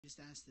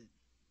just ask that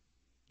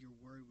your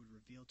word would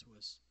reveal to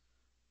us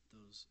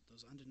those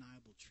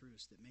undeniable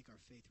truths that make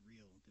our faith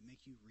real, that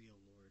make you real,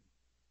 Lord.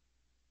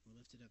 We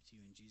lift it up to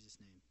you in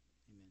Jesus' name.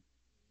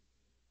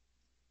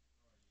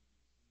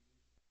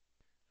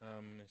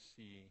 Amen. Let's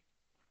see.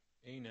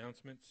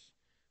 Announcements.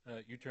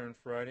 U-turn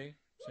Friday.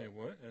 Say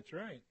what? That's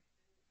right.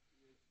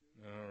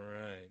 All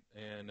right.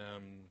 And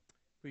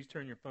please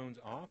turn your phones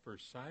off or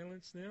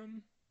silence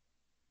them.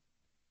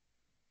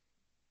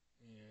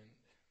 And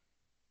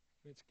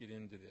let's get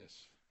into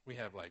this. We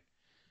have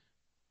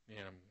I'm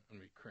going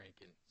to be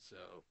cranking, so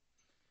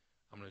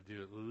I'm going to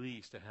do at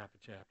least a half a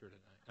chapter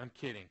tonight. I'm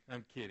kidding.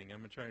 I'm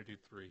going to try to do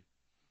 3.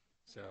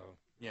 So,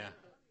 yeah.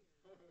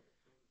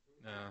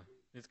 No,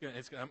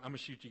 I'm going to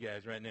shoot you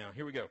guys right now.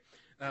 Here we go.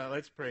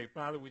 Let's pray.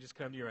 Father, we just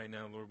come to you right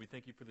now, Lord. We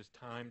thank you for this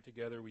time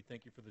together. We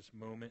thank you for this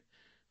moment.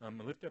 I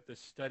lift up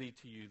this study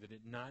to you, that it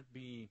not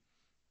be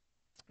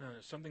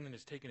something that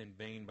is taken in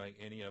vain by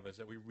any of us,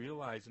 that we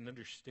realize and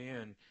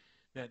understand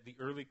that the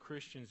early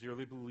Christians, the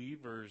early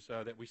believers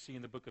that we see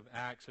in the book of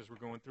Acts as we're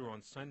going through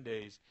on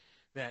Sundays,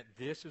 that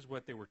this is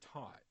what they were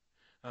taught.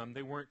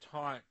 They weren't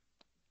taught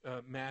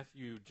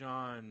Matthew,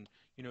 John,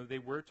 they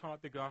were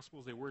taught the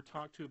Gospels, they were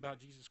taught to about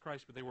Jesus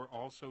Christ, but they were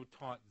also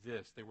taught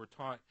this. They were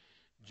taught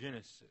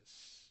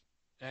Genesis,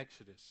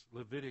 Exodus,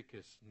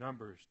 Leviticus,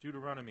 Numbers,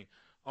 Deuteronomy,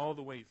 all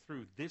the way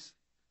through. This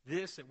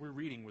that we're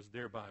reading was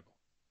their Bible.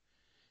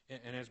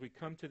 And as we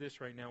come to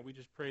this right now, we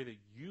just pray that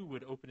you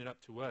would open it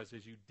up to us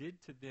as you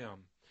did to them,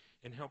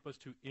 and help us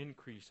to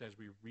increase as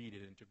we read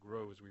it and to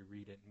grow as we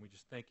read it. And we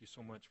just thank you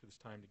so much for this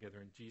time together.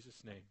 In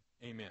Jesus' name,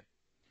 amen.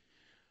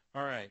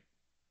 All right.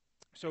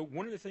 So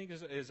one of the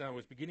things as I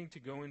was beginning to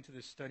go into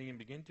this study and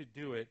begin to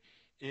do it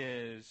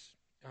is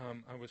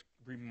I was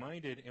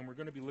reminded, and we're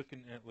going to be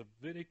looking at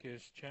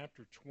Leviticus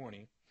chapter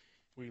 20.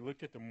 We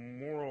looked at the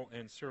moral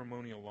and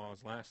ceremonial laws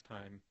last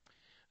time.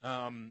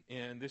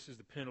 And this is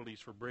the penalties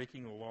for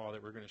breaking the law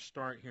that we're going to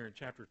start here in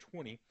chapter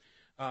 20.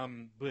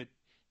 But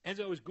as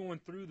I was going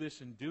through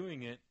this and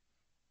doing it,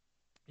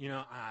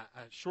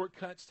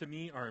 shortcuts to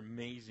me are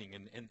amazing.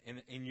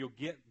 And you'll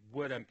get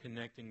what I'm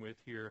connecting with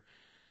here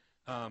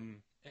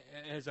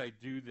as I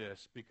do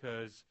this,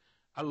 because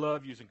I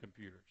love using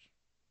computers.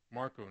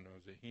 Marco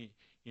knows it.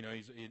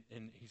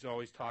 He's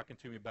always talking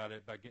to me about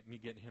it, about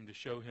getting him to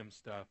show him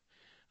stuff.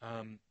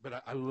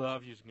 But I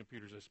love using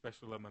computers. I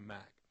especially love my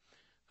Mac.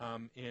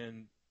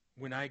 And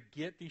when I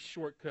get these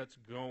shortcuts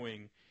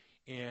going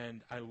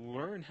and I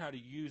learn how to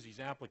use these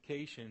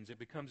applications, it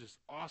becomes this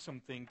awesome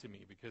thing to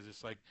me, because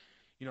it's like,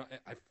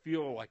 I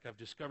feel like I've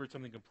discovered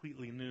something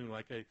completely new,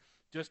 like I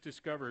just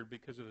discovered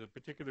because of the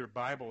particular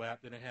Bible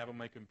app that I have on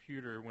my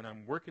computer. When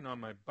I'm working on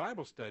my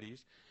Bible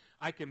studies,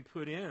 I can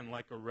put in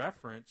like a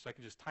reference. I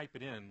can just type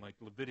it in, like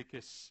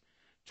Leviticus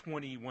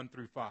 20,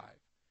 1-5.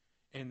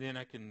 And then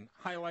I can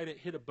highlight it,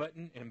 hit a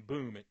button, and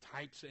boom, it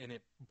types and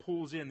it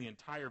pulls in the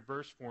entire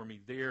verse for me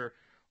there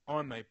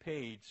on my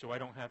page, so I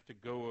don't have to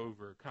go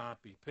over,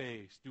 copy,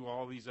 paste, do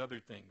all these other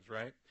things,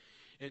 right?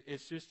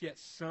 It's just yet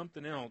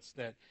something else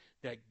that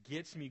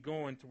gets me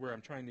going to where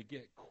I'm trying to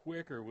get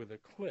quicker with a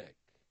click.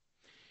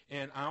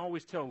 And I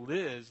always tell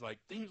Liz, like,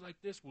 things like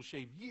this will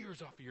shave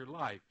years off of your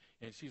life.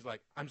 And she's like,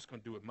 I'm just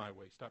going to do it my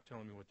way. Stop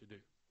telling me what to do,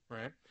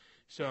 right?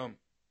 So,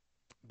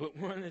 but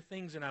one of the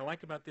things that I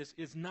like about this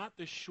is not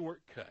the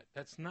shortcut.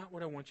 That's not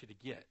what I want you to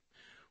get.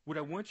 What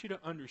I want you to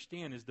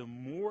understand is the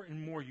more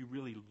and more you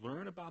really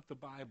learn about the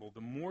Bible, the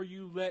more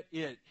you let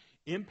it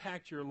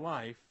impact your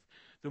life,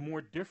 the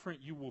more different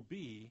you will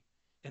be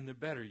and the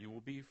better you will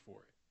be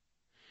for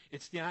it.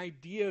 It's the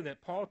idea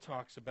that Paul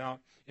talks about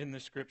in the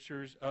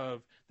Scriptures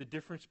of the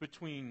difference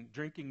between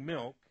drinking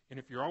milk, and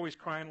if you're always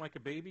crying like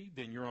a baby,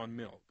 then you're on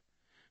milk.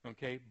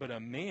 Okay? But a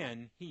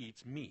man, he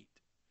eats meat.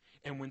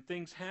 And when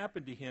things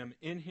happen to him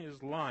in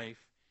his life,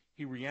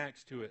 he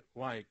reacts to it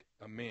like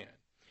a man.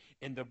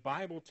 And the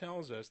Bible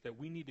tells us that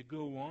we need to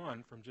go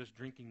on from just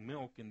drinking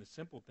milk and the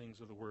simple things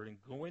of the Word and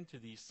go into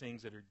these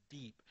things that are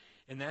deep.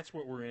 And that's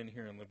what we're in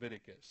here in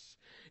Leviticus.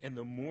 And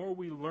the more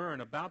we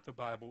learn about the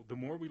Bible, the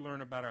more we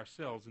learn about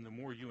ourselves, and the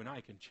more you and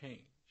I can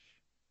change.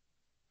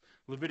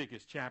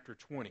 Leviticus chapter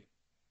 20.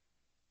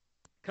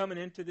 Coming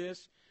into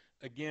this,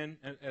 again,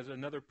 as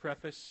another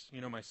preface,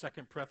 my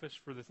second preface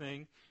for the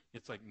thing,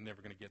 it's like I'm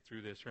never going to get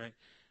through this, right?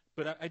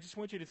 But I just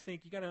want you to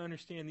think, you got to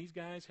understand, these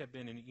guys have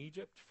been in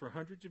Egypt for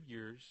hundreds of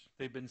years.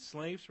 They've been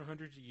slaves for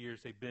hundreds of years.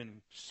 They've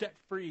been set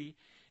free,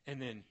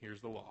 and then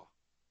here's the law,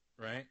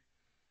 right?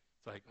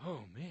 It's like,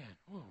 oh, man,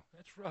 oh,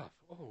 that's rough.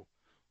 Oh,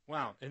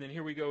 wow. And then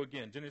here we go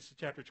again. Genesis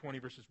chapter 20,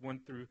 verses 1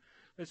 through,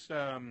 let's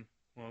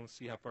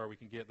see how far we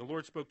can get. The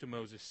Lord spoke to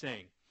Moses,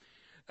 saying,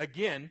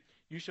 again,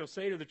 you shall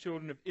say to the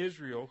children of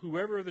Israel,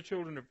 whoever of the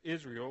children of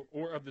Israel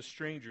or of the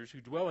strangers who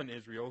dwell in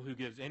Israel, who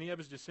gives any of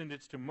his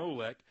descendants to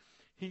Molech,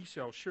 he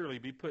shall surely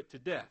be put to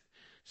death.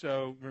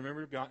 So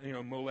remember, God,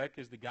 Molech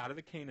is the god of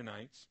the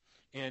Canaanites,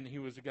 and he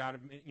was the god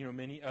of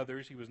many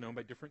others. He was known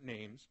by different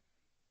names.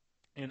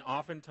 And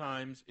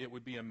oftentimes it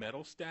would be a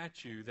metal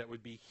statue that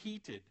would be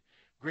heated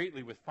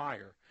greatly with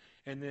fire.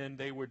 And then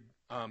they would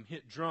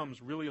hit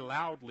drums really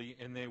loudly,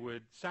 and they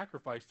would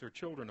sacrifice their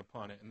children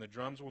upon it. And the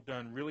drums were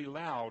done really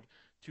loud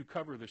to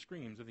cover the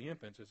screams of the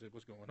infants as it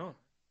was going on.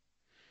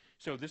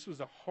 So this was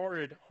a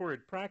horrid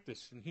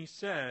practice. And he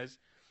says,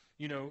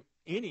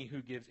 any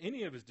who gives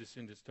any of his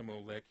descendants to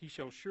Molech, he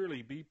shall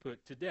surely be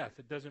put to death.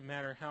 It doesn't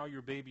matter how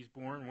your baby's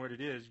born, what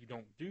it is, you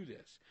don't do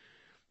this.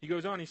 He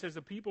goes on, he says,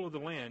 the people of the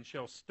land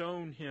shall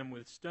stone him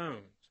with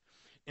stones.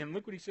 And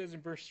look what he says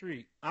in verse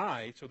 3.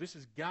 So this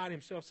is God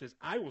himself says,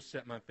 I will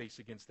set my face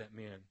against that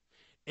man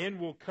and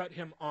will cut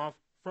him off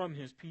from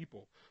his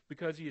people,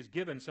 because he has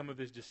given some of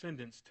his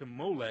descendants to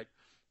Molech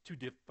to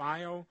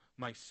defile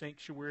my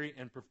sanctuary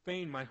and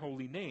profane my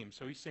holy name.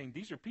 So he's saying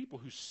these are people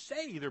who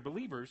say they're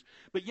believers,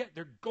 but yet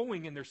they're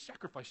going and they're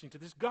sacrificing to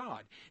this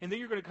God. And then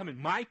you're going to come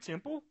in my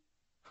temple?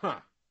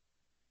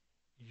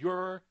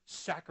 Your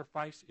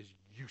sacrifice is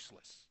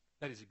useless.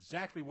 That is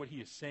exactly what he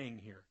is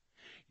saying here.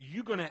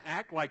 You're going to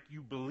act like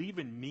you believe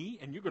in me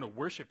and you're going to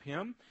worship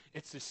him?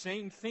 It's the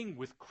same thing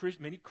with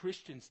many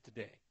Christians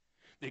today.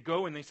 They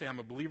go and they say, I'm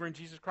a believer in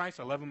Jesus Christ.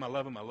 I love him, I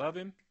love him, I love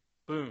him.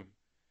 Boom.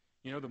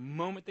 The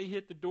moment they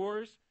hit the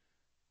doors,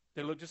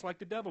 they look just like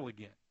the devil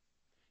again.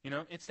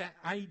 It's that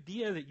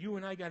idea that you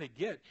and I got to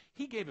get.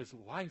 He gave his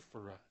life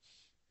for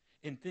us,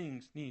 and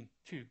things need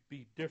to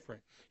be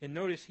different. And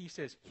notice he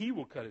says he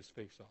will cut his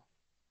face off.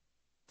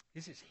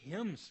 This is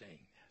him saying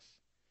this.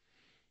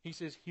 He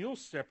says he'll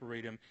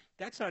separate him.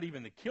 That's not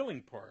even the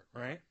killing part,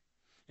 right?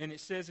 And it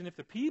says, and if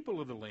the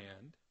people of the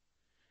land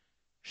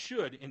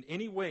should in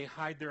any way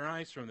hide their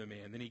eyes from the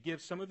man, then he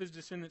gives some of his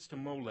descendants to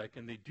Molech,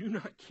 and they do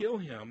not kill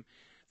him,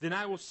 then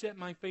I will set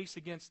my face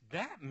against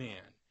that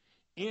man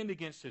and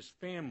against his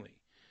family,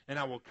 and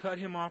I will cut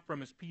him off from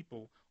his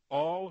people,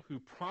 all who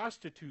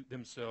prostitute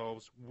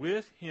themselves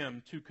with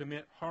him to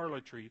commit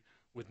harlotry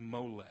with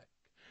Molech.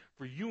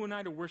 For you and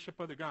I to worship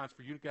other gods,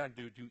 for you and God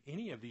to do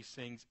any of these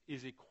things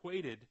is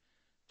equated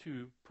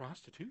to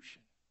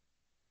prostitution.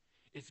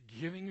 It's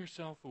giving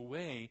yourself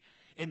away,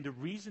 and the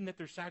reason that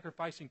they're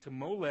sacrificing to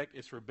Molech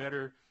is for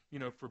better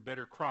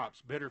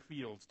crops, better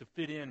fields, to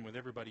fit in with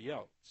everybody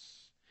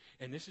else.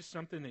 And this is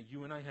something that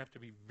you and I have to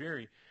be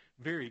very,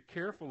 very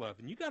careful of.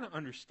 And you got to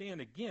understand,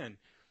 again,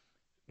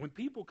 when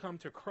people come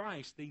to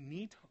Christ, they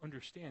need to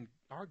understand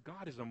our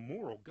God is a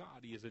moral God.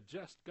 He is a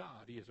just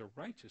God. He is a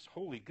righteous,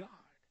 holy God.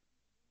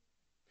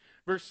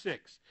 Verse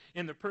 6,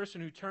 and the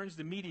person who turns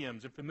the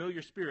mediums and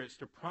familiar spirits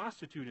to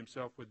prostitute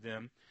himself with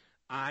them,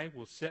 I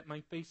will set my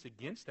face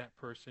against that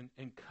person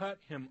and cut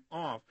him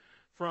off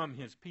from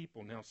his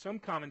people. Now, some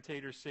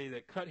commentators say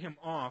that cut him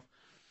off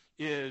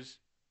is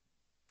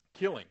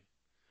killing.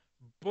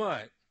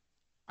 But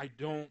I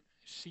don't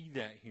see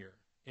that here.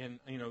 And,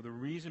 the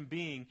reason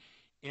being,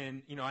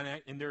 and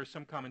there are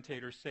some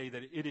commentators say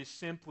that it is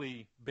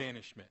simply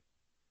banishment.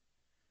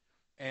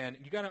 And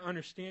you got to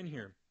understand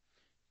here,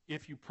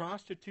 if you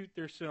prostitute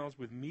themselves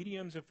with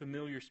mediums of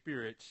familiar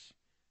spirits,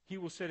 he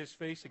will set his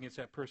face against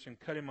that person,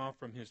 cut him off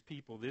from his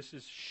people. This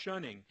is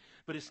shunning.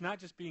 But it's not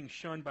just being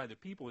shunned by the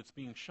people, it's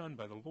being shunned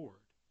by the Lord.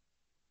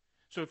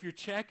 So if you're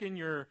checking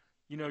your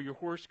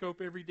horoscope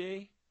every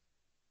day,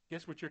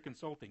 guess what you're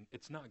consulting?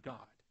 It's not God.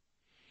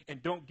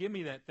 And don't give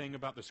me that thing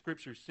about the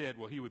scripture said,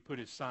 well, he would put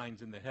his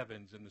signs in the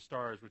heavens and the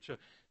stars.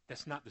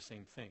 That's not the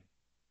same thing.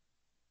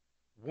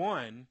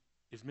 One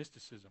is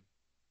mysticism.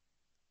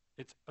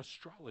 It's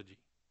astrology.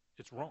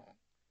 It's wrong.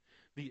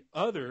 The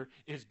other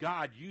is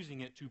God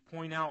using it to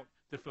point out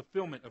the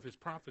fulfillment of his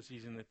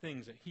prophecies and the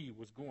things that he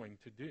was going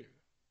to do.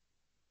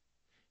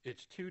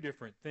 It's two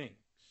different things.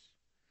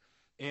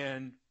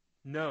 And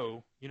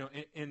no,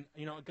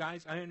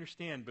 guys, I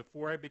understand.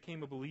 Before I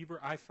became a believer,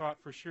 I thought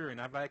for sure, and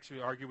I've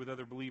actually argued with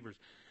other believers,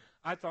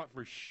 I thought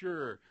for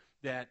sure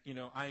that,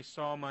 I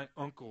saw my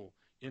uncle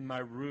in my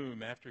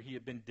room after he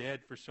had been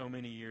dead for so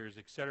many years,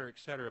 et cetera, et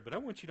cetera. But I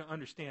want you to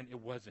understand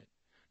it wasn't.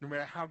 No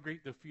matter how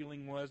great the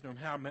feeling was, no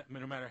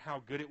matter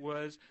how good it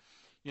was,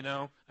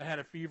 I had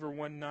a fever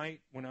one night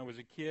when I was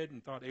a kid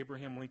and thought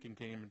Abraham Lincoln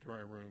came into my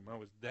room. I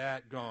was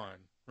that gone,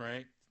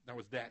 right? I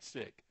was that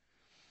sick.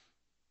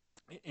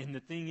 And the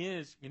thing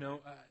is,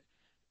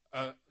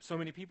 so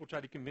many people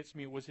tried to convince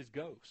me it was his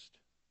ghost.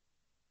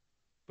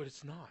 But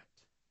it's not.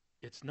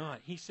 It's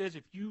not. He says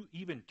if you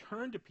even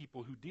turn to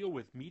people who deal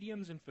with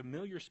mediums and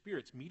familiar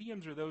spirits,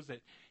 mediums are those that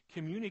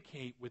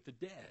communicate with the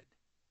dead.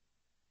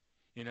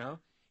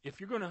 If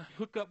you're going to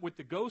hook up with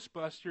the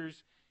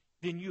Ghostbusters,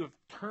 then you have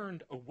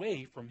turned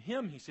away from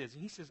him, he says.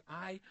 And he says,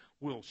 I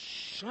will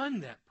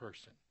shun that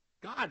person.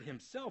 God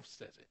himself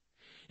says it.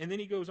 And then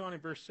he goes on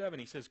in verse 7.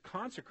 He says,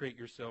 consecrate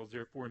yourselves,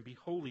 therefore, and be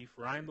holy,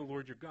 for I am the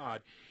Lord your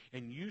God,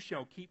 and you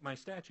shall keep my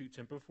statutes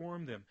and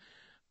perform them.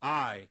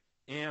 I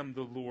am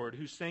the Lord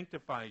who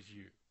sanctifies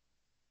you.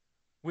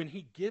 When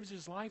he gives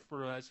his life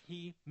for us,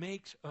 he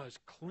makes us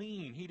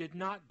clean. He did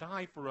not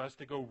die for us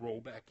to go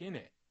roll back in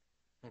it.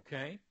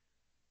 Okay?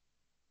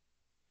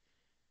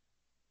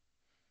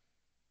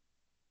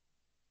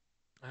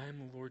 I am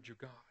the Lord your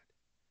God,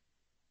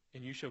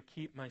 and you shall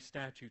keep my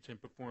statutes and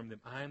perform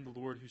them. I am the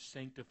Lord who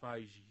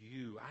sanctifies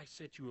you. I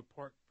set you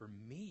apart for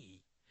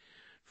me.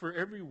 For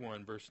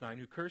everyone, verse 9,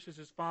 who curses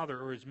his father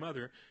or his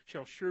mother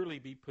shall surely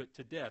be put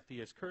to death. He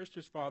has cursed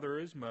his father or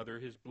his mother,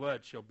 his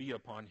blood shall be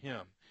upon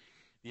him.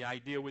 The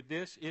idea with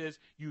this is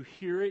you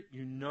hear it,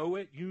 you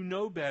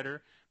know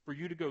better. For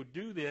you to go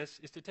do this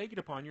is to take it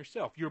upon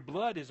yourself. Your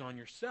blood is on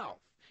yourself.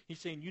 He's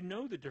saying you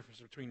know the difference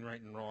between right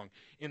and wrong.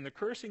 And the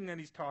cursing that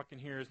he's talking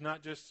here is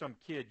not just some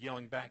kid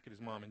yelling back at his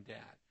mom and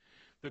dad.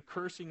 The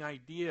cursing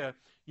idea,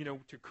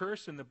 to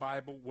curse in the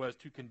Bible was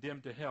to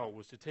condemn to hell,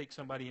 was to take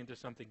somebody into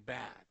something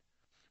bad,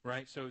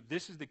 right? So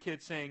this is the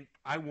kid saying,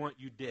 I want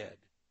you dead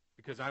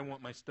because I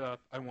want my stuff,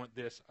 I want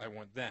this, I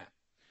want that.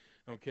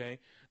 Okay,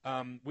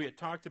 we had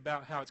talked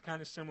about how it's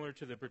kind of similar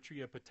to the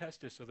patria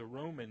potestas of the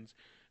Romans.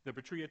 The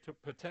patria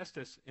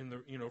potestas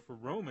for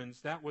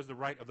Romans, that was the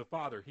right of the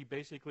father. He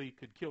basically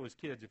could kill his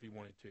kids if he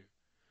wanted to.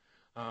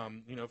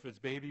 If his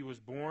baby was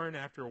born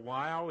after a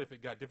while, if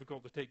it got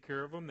difficult to take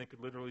care of him, they could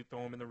literally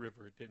throw him in the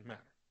river. It didn't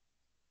matter.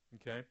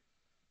 Okay,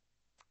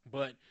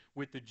 but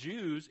with the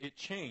Jews, it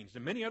changed,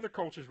 and many other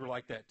cultures were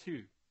like that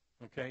too.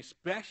 Okay,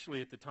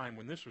 especially at the time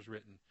when this was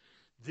written.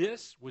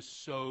 This was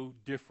so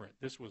different.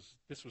 This was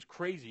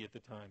crazy at the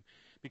time.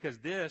 Because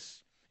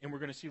this, and we're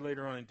going to see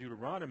later on in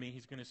Deuteronomy,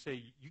 he's going to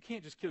say, you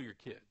can't just kill your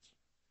kids.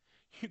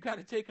 You've got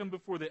to take them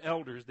before the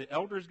elders. The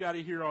elders got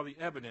to hear all the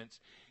evidence.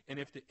 And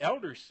if the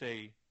elders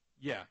say,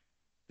 yeah,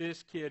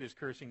 this kid is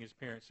cursing his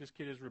parents, this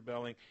kid is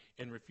rebelling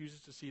and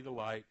refuses to see the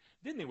light,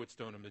 then they would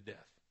stone him to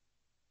death.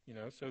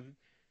 So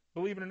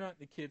believe it or not,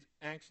 the kids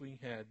actually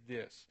had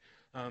this.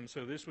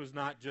 So this was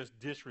not just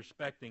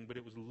disrespecting, but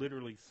it was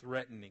literally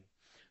threatening.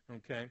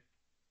 Okay,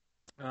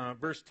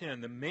 verse 10,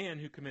 the man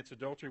who commits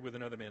adultery with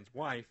another man's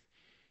wife,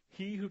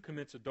 he who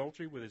commits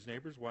adultery with his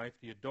neighbor's wife,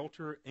 the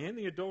adulterer and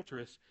the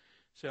adulteress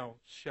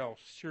shall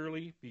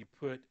surely be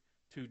put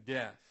to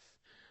death.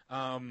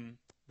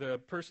 The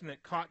person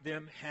that caught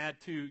them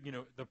had to,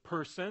 the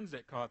persons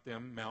that caught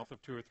them, mouth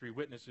of 2 or 3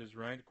 witnesses,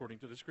 right, according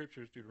to the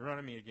scriptures,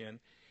 Deuteronomy again,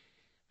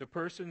 the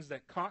persons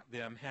that caught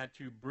them had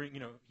to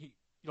bring,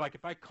 like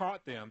if I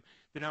caught them,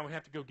 then I would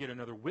have to go get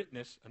another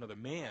witness, another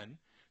man,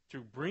 to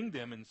bring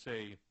them and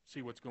say,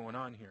 see what's going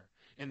on here.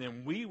 And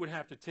then we would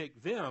have to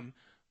take them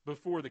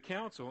before the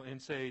council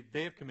and say,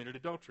 they have committed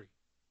adultery.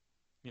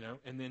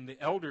 And then the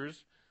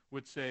elders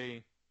would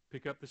say,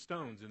 pick up the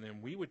stones. And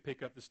then we would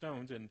pick up the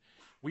stones, and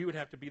we would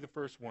have to be the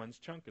first ones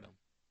chunking them.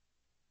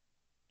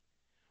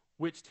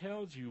 Which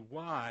tells you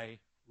why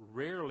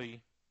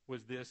rarely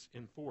was this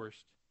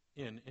enforced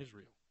in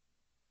Israel.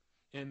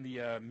 In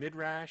the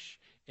Midrash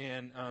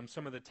and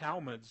some of the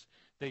Talmuds,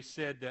 they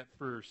said that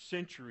for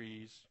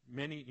centuries,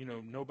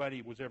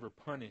 nobody was ever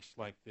punished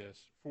like this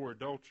for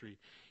adultery.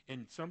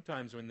 And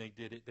sometimes when they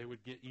did it, they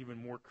would get even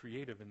more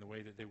creative in the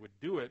way that they would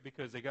do it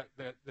because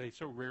they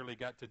so rarely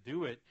got to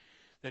do it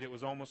that it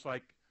was almost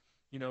like,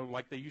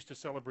 like they used to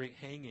celebrate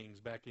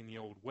hangings back in the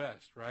Old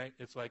West, right?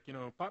 It's like,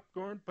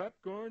 popcorn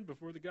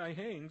before the guy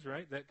hangs,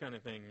 right? That kind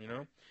of thing,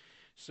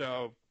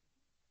 So,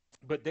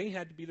 but they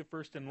had to be the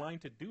first in line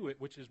to do it,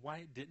 which is why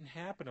it didn't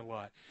happen a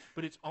lot.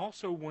 But it's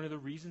also one of the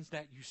reasons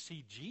that you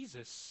see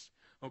Jesus,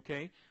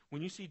 okay?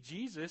 When you see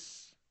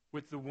Jesus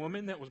with the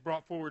woman that was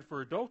brought forward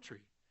for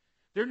adultery,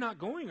 they're not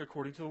going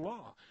according to the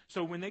law.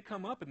 So when they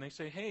come up and they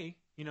say, hey,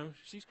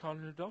 she's caught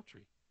in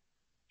adultery.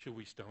 Should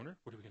we stone her?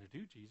 What are we going to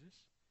do,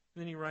 Jesus?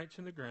 And then he writes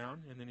in the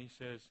ground, and then he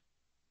says,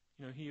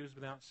 he who is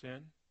without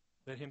sin,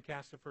 let him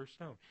cast the first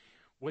stone.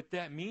 What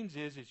that means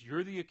is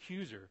you're the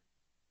accuser.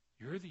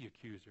 You're the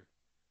accuser.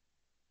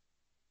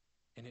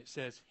 And it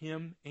says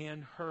him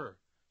and her.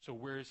 So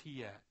where is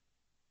he at?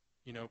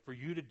 For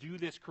you to do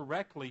this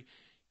correctly,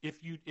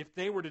 if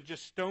they were to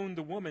just stone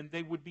the woman,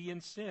 they would be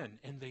in sin.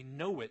 And they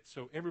know it.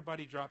 So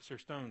everybody drops their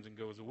stones and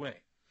goes away.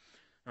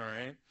 All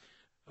right.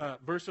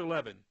 Verse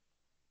 11.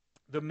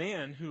 The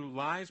man who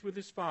lies with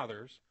his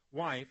father's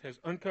wife has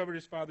uncovered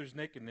his father's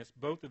nakedness.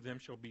 Both of them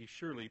shall be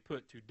surely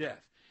put to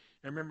death.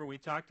 And remember, we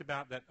talked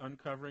about that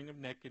uncovering of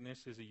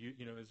nakedness is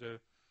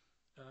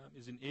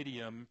an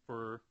idiom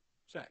for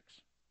sex.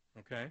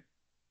 Okay?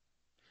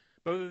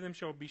 Both of them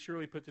shall be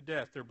surely put to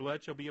death. Their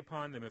blood shall be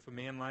upon them. If a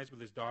man lies with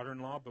his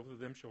daughter-in-law, both of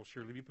them shall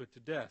surely be put to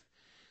death.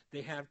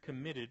 They have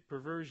committed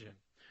perversion.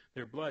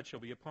 Their blood shall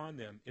be upon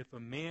them. If a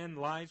man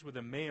lies with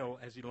a male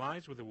as he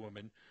lies with a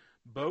woman,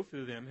 both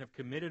of them have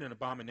committed an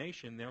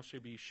abomination. They shall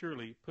be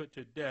surely put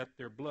to death.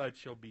 Their blood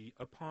shall be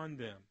upon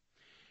them.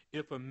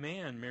 If a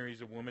man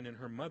marries a woman and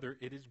her mother,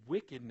 it is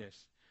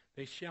wickedness.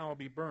 They shall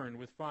be burned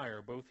with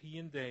fire, both he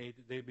and they,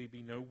 that there may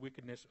be no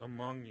wickedness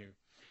among you.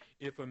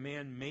 If a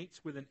man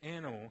mates with an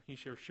animal, he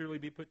shall surely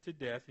be put to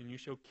death, and you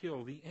shall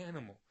kill the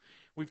animal.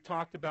 We've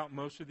talked about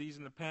most of these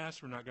in the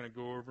past. We're not going to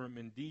go over them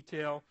in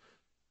detail,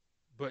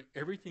 but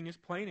everything is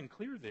plain and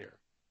clear there.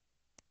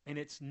 And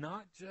it's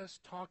not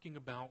just talking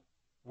about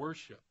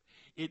worship.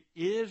 It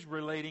is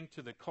relating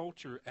to the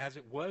culture as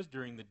it was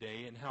during the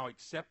day and how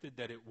accepted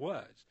that it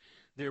was.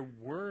 There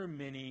were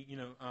many,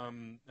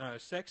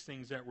 sex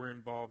things that were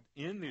involved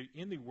in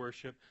the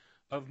worship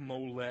of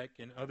Molech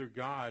and other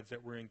gods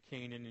that were in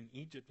Canaan and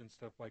Egypt and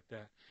stuff like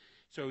that.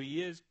 So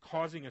he is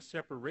causing a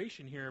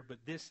separation here, but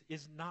this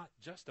is not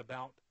just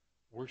about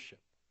worship.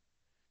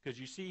 Because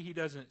you see, he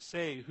doesn't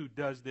say who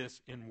does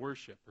this in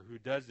worship or who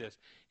does this.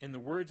 And the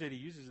words that he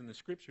uses in the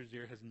scriptures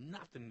here has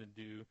nothing to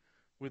do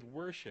with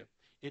worship.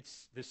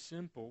 It's the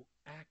simple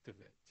act of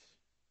it.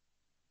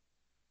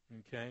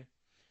 Okay?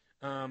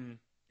 And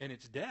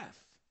it's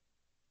death.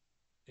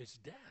 It's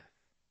death.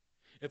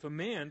 If a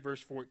man,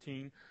 verse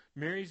 14,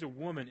 marries a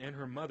woman and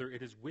her mother,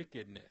 it is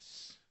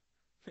wickedness.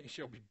 They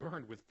shall be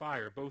burned with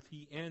fire, both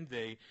he and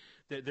they,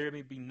 that there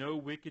may be no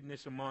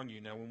wickedness among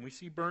you. Now, when we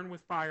see burn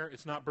with fire,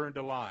 it's not burned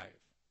alive.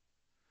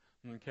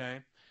 Okay?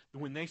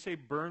 When they say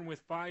burn with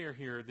fire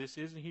here, this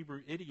is a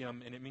Hebrew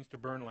idiom, and it means to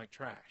burn like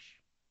trash.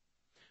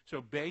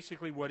 So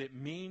basically what it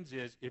means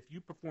is if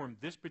you perform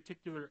this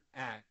particular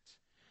act,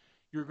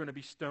 you're going to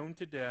be stoned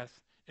to death,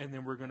 and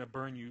then we're going to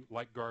burn you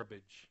like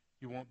garbage.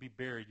 You won't be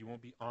buried. You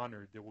won't be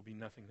honored. There will be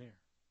nothing there.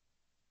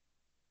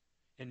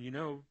 And you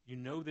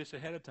know this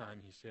ahead of time,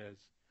 he says.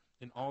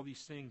 In all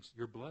these things,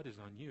 your blood is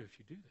on you if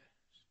you do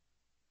this.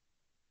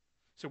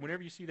 So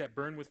whenever you see that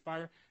burn with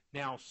fire,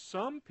 now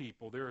some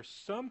people, there are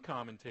some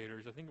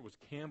commentators, I think it was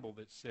Campbell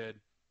that said,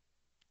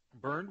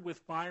 burned with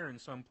fire in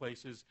some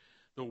places,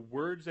 the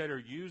words that are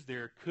used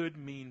there could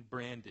mean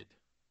branded.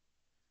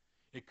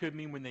 It could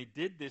mean when they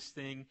did this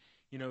thing,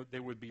 they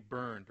would be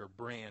burned or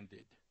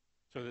branded,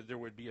 so that there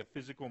would be a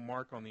physical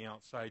mark on the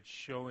outside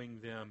showing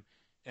them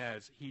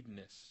as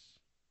hedonists.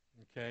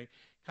 Okay?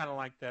 Kind of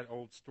like that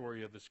old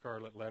story of the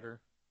Scarlet Letter,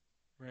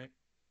 right?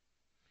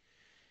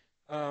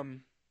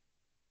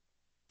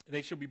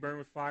 They shall be burned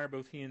with fire,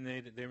 both he and they,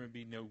 that there may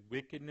be no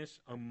wickedness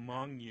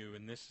among you.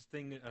 And this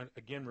thing,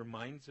 again,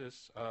 reminds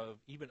us of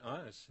even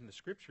us in the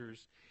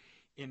Scriptures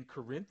in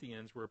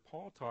Corinthians, where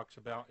Paul talks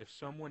about if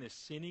someone is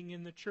sinning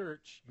in the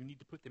church, you need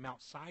to put them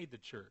outside the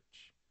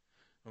church.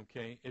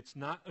 Okay? It's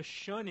not a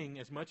shunning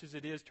as much as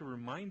it is to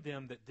remind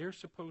them that they're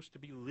supposed to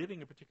be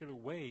living a particular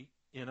way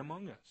in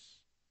among us.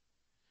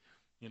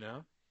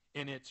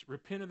 And it's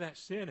repent of that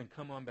sin and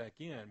come on back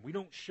in. We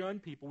don't shun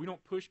people. We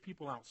don't push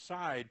people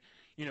outside,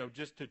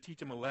 just to teach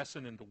them a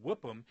lesson and to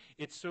whoop them.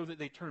 It's so that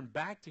they turn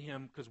back to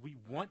him because we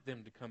want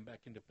them to come back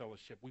into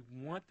fellowship. We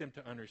want them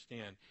to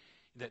understand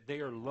that they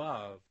are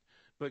loved.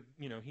 But,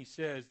 he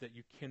says that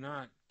you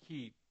cannot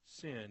keep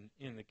sin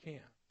in the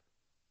camp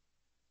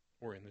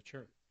or in the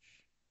church.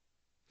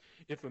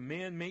 If a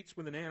man mates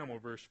with an animal,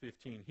 verse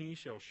 15, he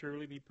shall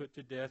surely be put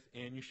to death,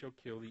 and you shall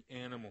kill the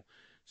animal.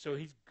 So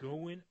he's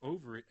going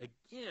over it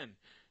again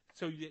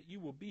so that you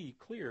will be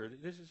clear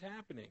that this is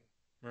happening,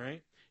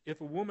 right?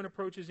 If a woman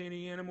approaches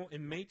any animal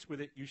and mates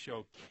with it, you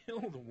shall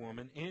kill the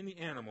woman and the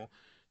animal.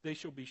 They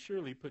shall be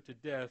surely put to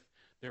death.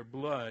 Their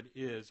blood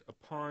is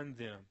upon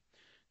them.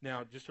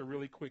 Now, just a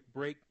really quick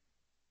break.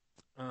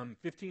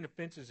 15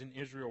 offenses in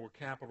Israel were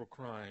capital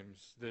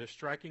crimes. The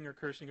striking or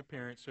cursing a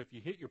parent. So if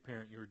you hit your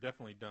parent, you were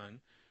definitely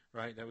done,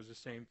 right? That was the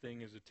same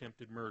thing as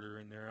attempted murder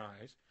in their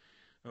eyes.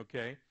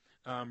 Okay.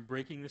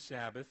 Breaking the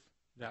Sabbath.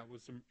 That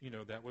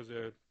was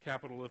a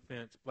capital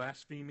offense.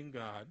 Blaspheming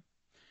God.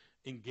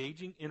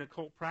 Engaging in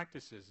occult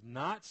practices.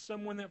 Not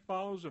someone that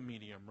follows a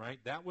medium, right?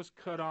 That was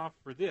cut off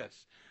for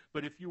this.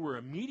 But if you were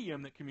a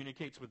medium that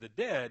communicates with the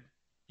dead,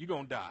 you're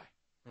going to die.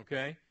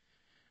 Okay?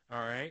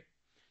 All right?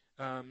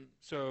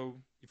 So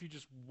if you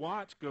just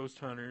watch ghost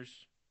hunters,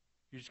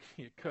 you just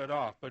get cut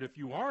off. But if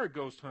you are a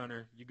ghost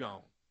hunter, you're gone.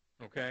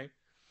 Okay?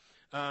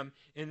 And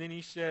then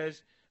he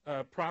says,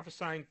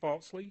 prophesying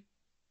falsely,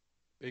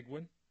 big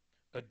one,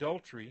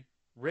 adultery,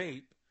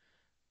 rape,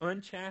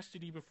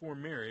 unchastity before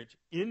marriage,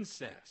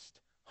 incest,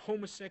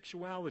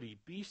 homosexuality,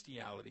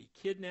 bestiality,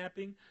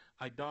 kidnapping,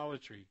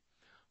 idolatry,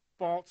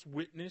 false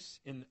witness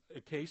in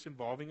a case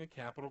involving a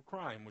capital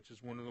crime, which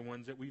is one of the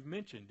ones that we've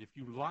mentioned. If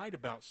you lied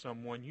about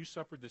someone, you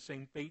suffered the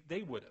same fate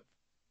they would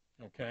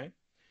have. Okay?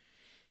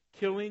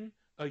 Killing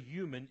a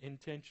human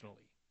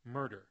intentionally.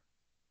 Murder.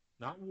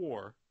 Not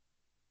war,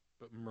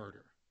 but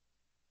murder.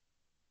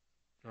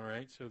 All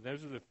right? So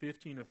those are the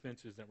 15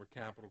 offenses that were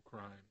capital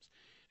crimes.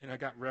 And I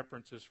got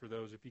references for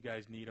those. If you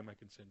guys need them, I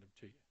can send them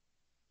to you.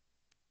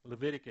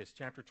 Leviticus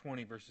chapter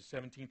 20, verses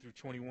 17 through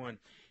 21.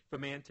 If a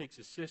man takes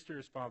his sister,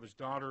 his father's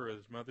daughter, or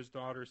his mother's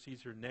daughter,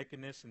 sees her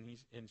nakedness,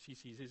 and she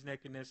sees his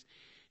nakedness,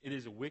 it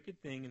is a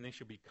wicked thing, and they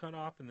shall be cut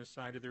off in the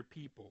sight of their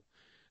people.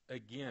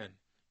 Again,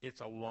 it's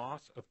a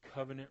loss of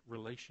covenant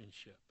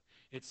relationship.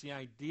 It's the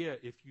idea,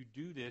 if you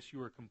do this,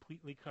 you are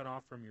completely cut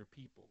off from your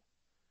people.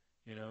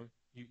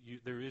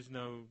 There is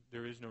no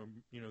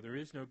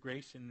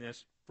grace in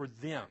this for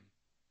them.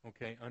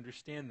 Okay,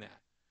 understand that.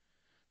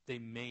 They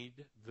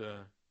made the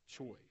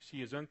choice.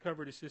 He has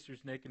uncovered his sister's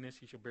nakedness,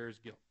 he shall bear his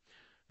guilt.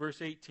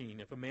 Verse 18,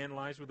 if a man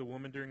lies with a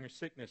woman during her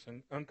sickness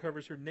and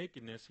uncovers her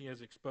nakedness, he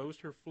has exposed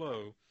her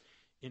flow,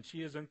 and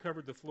she has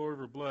uncovered the flow of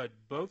her blood.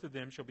 Both of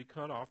them shall be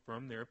cut off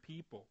from their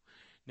people.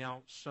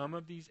 Now, some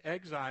of these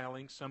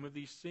exiling, some of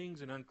these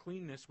things and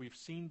uncleanness, we've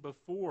seen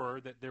before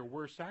that there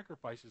were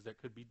sacrifices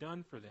that could be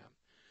done for them.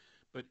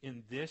 But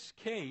in this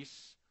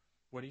case,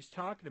 what he's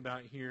talking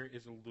about here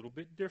is a little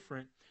bit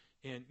different.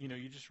 And,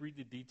 you just read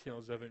the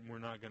details of it, and we're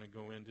not going to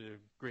go into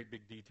great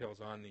big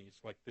details on these.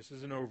 Like, this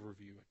is an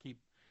overview. I keep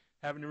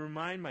having to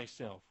remind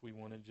myself we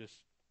want to just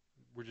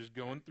we're just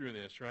going through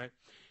this, right?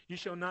 You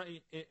shall not,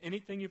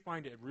 anything you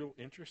find a real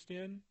interest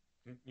in,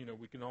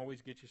 we can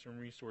always get you some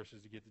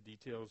resources to get the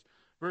details.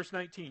 Verse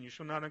 19, you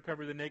shall not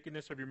uncover the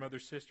nakedness of your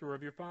mother's sister or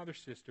of your father's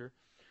sister,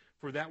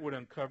 for that would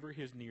uncover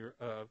his near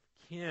of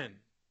kin.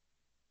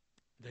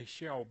 They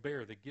shall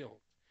bear the guilt.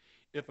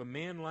 If a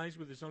man lies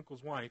with his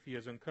uncle's wife, he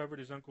has uncovered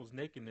his uncle's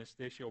nakedness.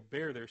 They shall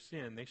bear their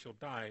sin. They shall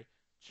die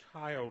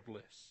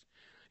childless.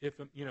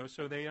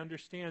 So they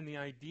understand the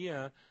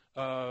idea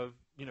of,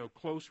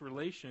 close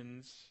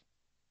relations,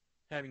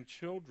 having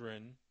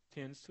children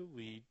tends to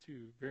lead to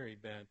very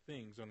bad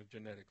things on a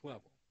genetic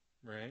level,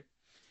 right?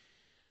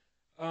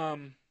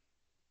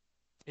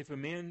 If a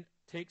man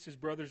takes his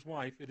brother's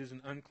wife, it is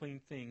an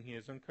unclean thing. He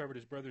has uncovered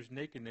his brother's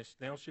nakedness.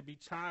 Thou shalt be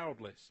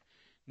childless.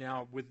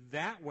 Now, with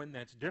that one,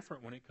 that's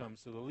different when it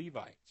comes to the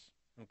Levites,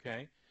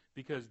 okay?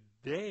 Because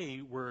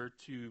they were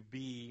to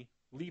be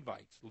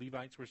Levites.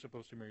 Levites were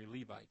supposed to marry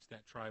Levites.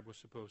 That tribe was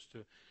supposed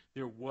to,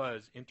 there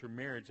was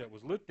intermarriage that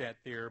was looked at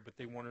there, but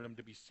they wanted them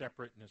to be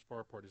separate and as far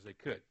apart as they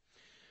could.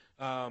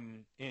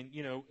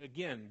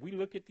 Again, we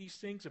look at these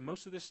things, and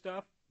most of this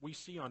stuff we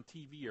see on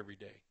TV every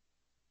day,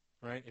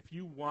 right? If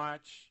you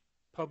watch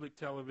public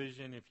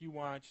television, if you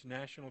watch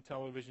national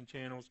television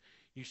channels,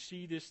 you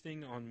see this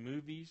thing on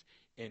movies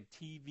and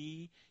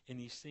TV, and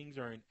these things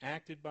are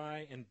enacted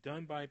by and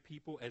done by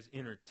people as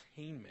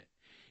entertainment.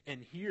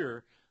 And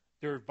here,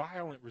 there are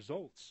violent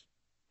results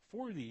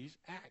for these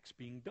acts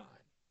being done.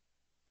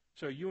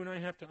 So you and I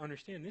have to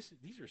understand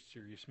these are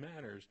serious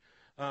matters.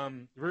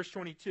 Verse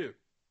 22,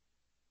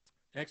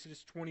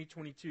 Exodus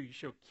 20:22.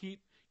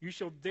 You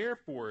shall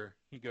therefore,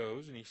 he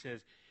goes and he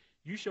says,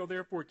 you shall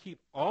therefore keep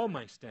all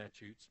my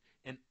statutes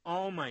and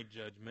all my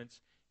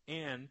judgments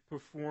and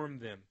perform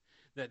them,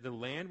 that the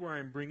land where I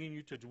am bringing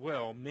you to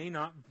dwell may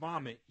not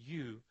vomit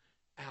you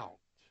out.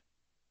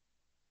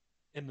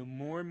 And the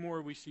more and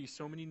more we see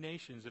so many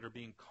nations that are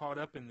being caught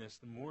up in this,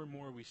 the more and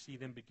more we see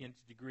them begin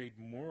to degrade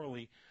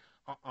morally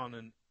on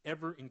an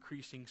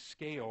ever-increasing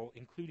scale,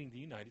 including the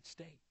United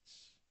States.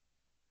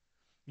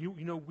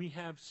 We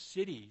have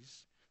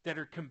cities that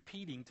are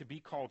competing to be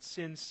called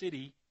Sin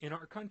City in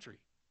our country.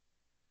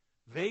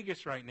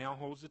 Vegas right now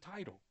holds the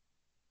title,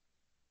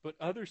 but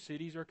other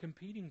cities are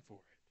competing for it.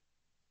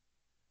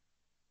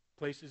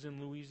 Places in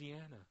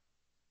Louisiana,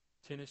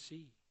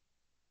 Tennessee,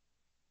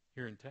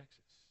 here in Texas,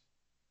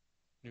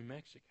 New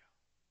Mexico,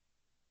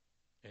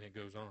 and it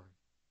goes on.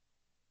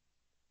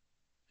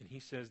 And he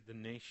says the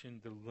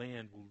nation, the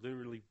land will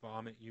literally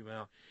vomit you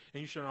out.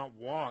 And you shall not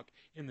walk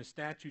in the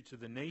statutes of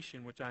the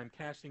nation which I am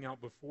casting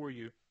out before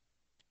you,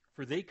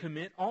 for they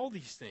commit all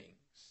these things,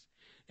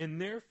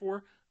 and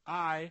therefore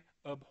I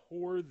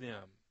abhor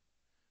them.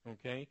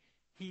 Okay?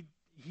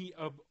 He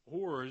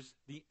abhors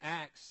the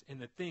acts and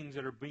the things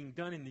that are being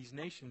done in these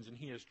nations, and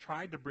he has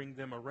tried to bring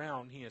them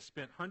around. He has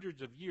spent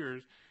hundreds of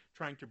years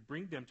trying to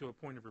bring them to a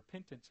point of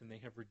repentance, and they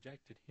have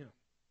rejected him.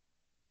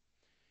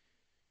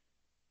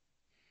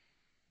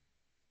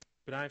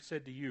 But I have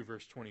said to you,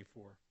 verse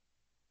 24,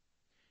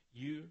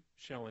 you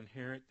shall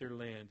inherit their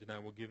land, and I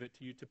will give it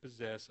to you to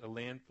possess, a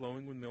land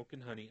flowing with milk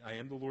and honey. I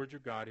am the Lord your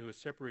God, who has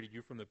separated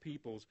you from the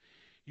peoples.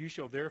 You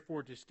shall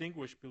therefore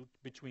distinguish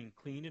between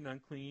clean and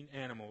unclean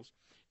animals,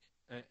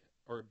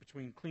 or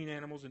between clean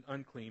animals and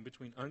unclean,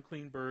 between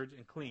unclean birds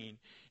and clean,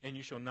 and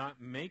you shall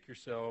not make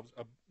yourselves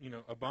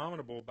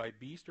abominable by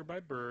beast or by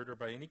bird or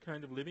by any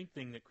kind of living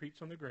thing that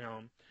creeps on the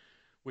ground,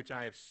 which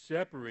I have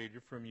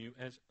separated from you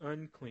as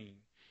unclean.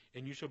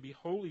 And you shall be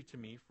holy to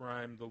me, for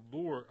I am the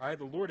Lord. I,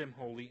 the Lord, am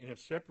holy, and have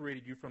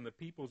separated you from the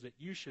peoples, that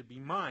you should be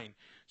mine.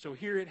 So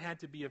here it had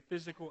to be a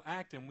physical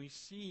act, and we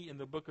see in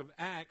the book of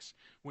Acts,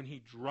 when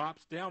he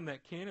drops down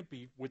that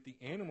canopy with the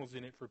animals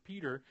in it for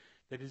Peter,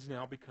 that has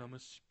now become a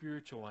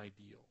spiritual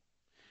ideal.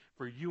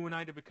 For you and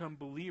I to become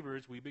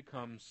believers, we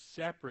become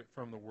separate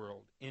from the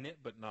world, in it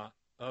but not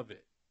of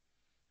it.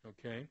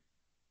 Okay?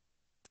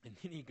 And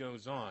then he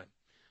goes on.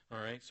 All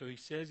right, so he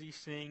says these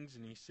things,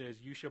 and he says,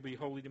 you shall be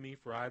holy to me,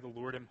 for I, the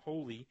Lord, am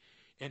holy,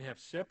 and have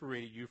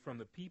separated you from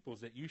the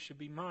peoples, that you should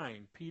be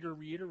mine. Peter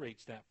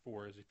reiterates that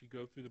for us. If you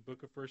go through the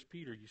book of 1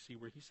 Peter, you see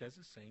where he says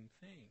the same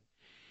thing.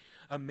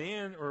 A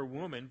man or a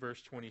woman,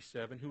 verse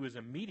 27, who is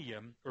a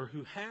medium, or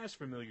who has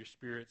familiar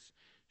spirits,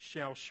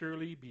 shall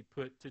surely be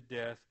put to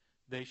death.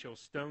 They shall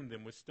stone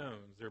them with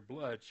stones. Their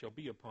blood shall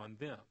be upon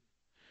them.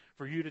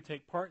 For you to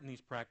take part in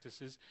these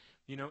practices,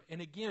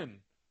 and again,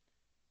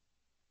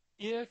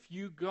 if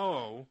you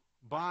go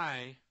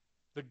by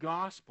the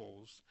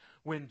Gospels,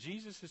 when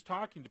Jesus is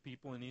talking to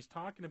people and he's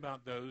talking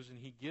about those, and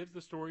he gives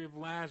the story of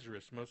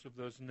Lazarus, most of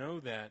those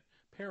know that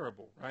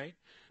parable, right?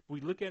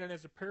 We look at it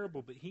as a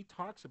parable, but he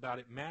talks about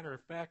it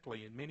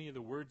matter-of-factly, and many of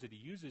the words that he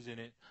uses in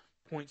it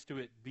points to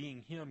it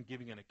being him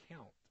giving an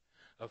account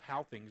of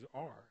how things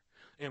are.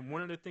 And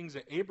one of the things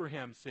that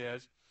Abraham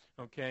says,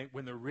 okay,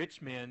 when the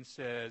rich man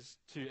says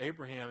to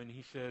Abraham, and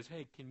he says,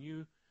 hey, can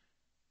you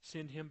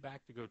send him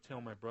back to go tell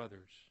my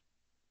brothers,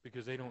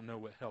 because they don't know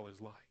what hell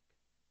is like.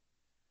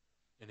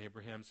 And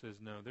Abraham says,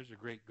 no, there's a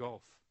great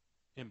gulf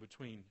in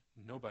between.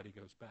 Nobody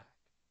goes back.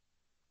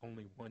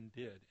 Only one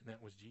did, and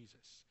that was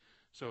Jesus.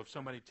 So if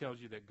somebody tells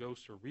you that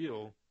ghosts are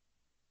real,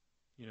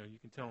 you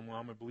can tell them, well,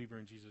 I'm a believer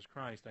in Jesus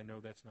Christ. I know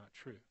that's not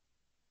true.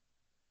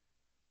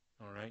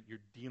 All right? You're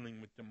dealing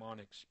with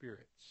demonic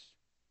spirits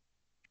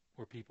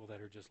or people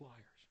that are just liars.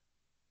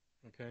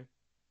 Okay?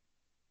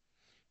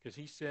 Because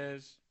he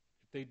says,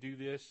 if they do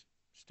this,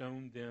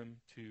 stone them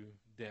to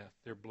death.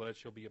 Their blood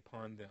shall be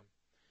upon them.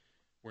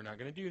 We're not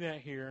going to do that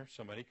here.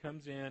 Somebody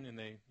comes in and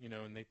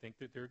they think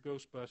that they're a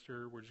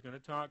Ghostbuster. We're just going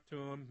to talk to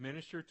them,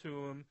 minister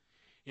to them.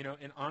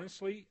 And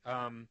honestly,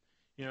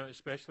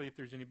 especially if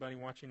there's anybody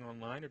watching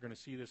online or going to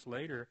see this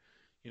later,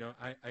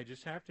 I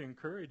just have to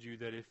encourage you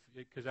that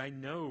because I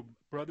know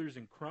brothers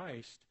in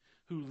Christ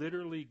who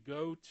literally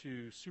go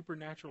to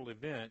supernatural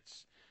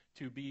events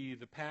to be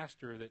the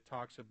pastor that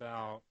talks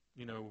about,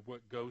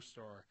 what ghosts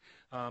are.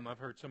 I've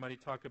heard somebody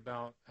talk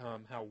about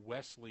how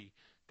Wesley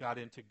got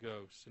into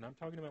ghosts. And I'm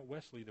talking about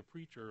Wesley, the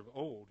preacher of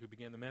old who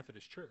began the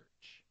Methodist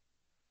Church.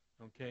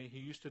 Okay? He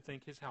used to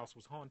think his house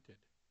was haunted.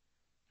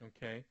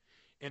 Okay?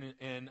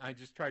 And I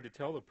just tried to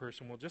tell the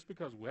person, well, just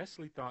because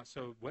Wesley thought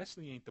so,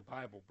 Wesley ain't the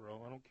Bible,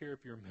 bro. I don't care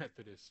if you're a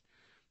Methodist.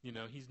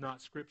 He's not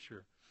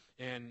Scripture.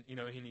 And,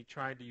 and he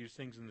tried to use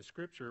things in the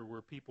Scripture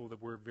where people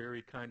that were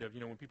very kind of,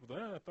 when people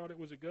thought, I thought it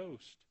was a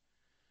ghost.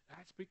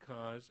 That's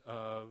because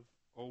of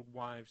old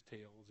wives'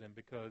 tales and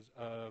because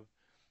of,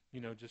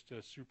 just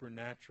a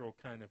supernatural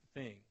kind of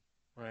thing,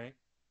 right?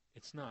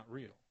 It's not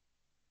real.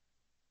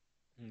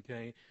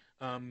 Okay?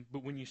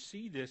 But when you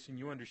see this and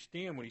you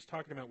understand what he's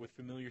talking about with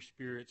familiar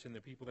spirits and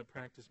the people that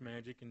practice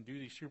magic and do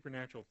these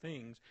supernatural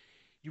things,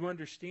 you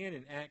understand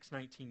in Acts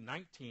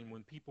 19:19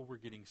 when people were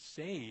getting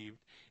saved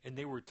and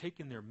they were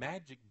taking their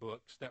magic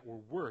books that were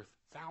worth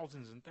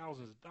thousands and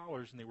thousands of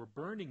dollars and they were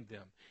burning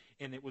them.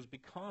 And it was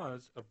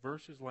because of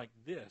verses like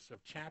this,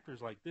 of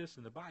chapters like this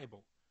in the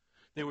Bible.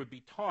 They would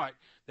be taught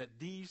that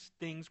these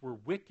things were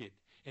wicked.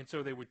 And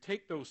so they would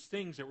take those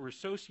things that were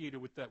associated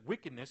with that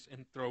wickedness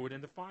and throw it in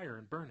the fire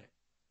and burn it.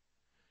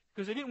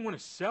 Because they didn't want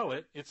to sell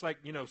it. It's like,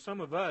 some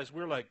of us,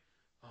 we're like,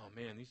 oh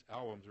man, these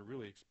albums are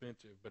really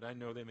expensive, but I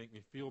know they make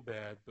me feel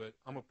bad, but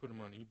I'm going to put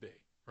them on eBay,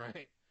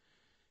 right?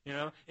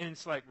 And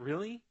it's like,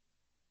 really?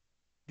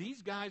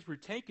 These guys were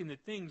taking the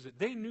things that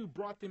they knew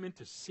brought them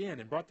into sin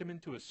and brought them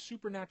into a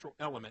supernatural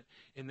element,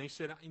 and they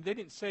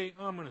didn't say,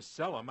 oh, I'm going to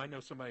sell them. I know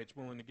somebody that's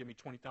willing to give me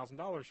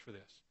 $20,000 for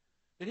this.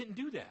 They didn't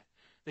do that.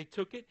 They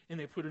took it and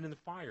they put it in the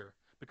fire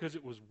because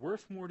it was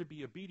worth more to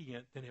be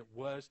obedient than it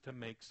was to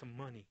make some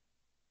money.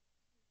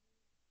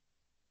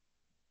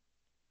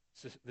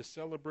 So the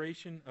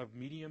celebration of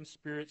medium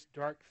spirits,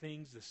 dark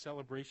things, the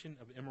celebration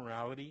of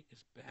immorality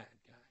is bad,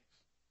 guys.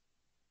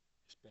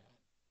 It's bad.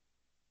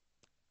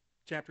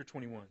 Chapter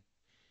 21.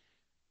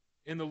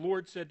 And the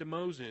Lord said to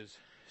Moses,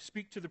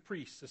 speak to the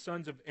priests, the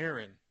sons of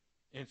Aaron,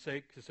 and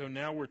say, so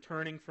now we're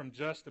turning from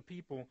just the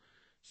people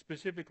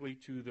specifically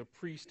to the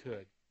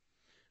priesthood.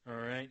 All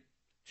right?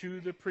 To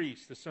the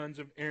priests, the sons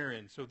of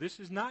Aaron. So this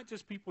is not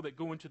just people that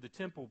go into the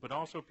temple, but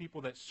also people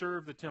that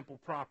serve the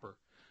temple proper.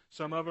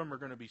 Some of them are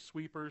going to be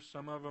sweepers.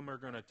 Some of them are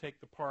going to take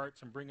the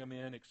parts and bring them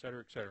in, etc.,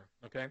 etc.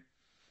 Okay?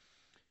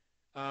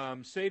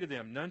 Say to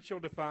them, none shall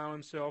defile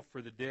himself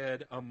for the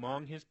dead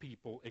among his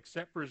people,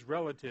 except for his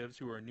relatives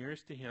who are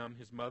nearest to him,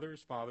 his mother,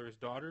 his father, his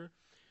daughter,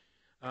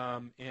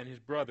 and his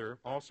brother,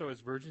 also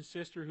his virgin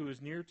sister who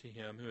is near to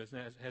him, who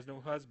has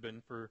no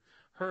husband. For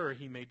her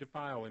he may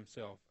defile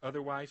himself.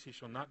 Otherwise he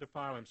shall not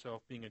defile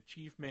himself, being a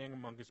chief man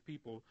among his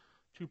people,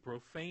 to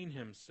profane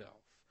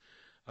himself.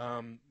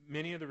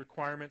 Many of the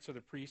requirements of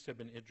the priests have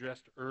been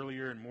addressed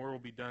earlier, and more will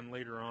be done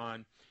later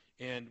on.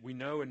 And we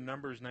know in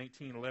Numbers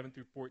 19:11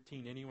 through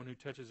 14, anyone who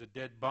touches a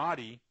dead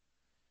body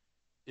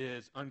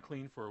is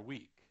unclean for a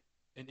week.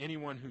 And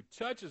anyone who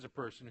touches a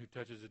person who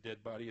touches a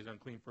dead body is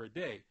unclean for a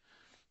day.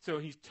 So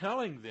he's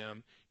telling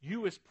them,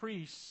 you as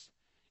priests,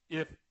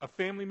 if a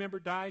family member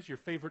dies, your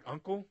favorite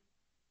uncle,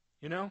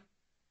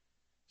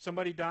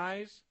 somebody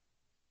dies,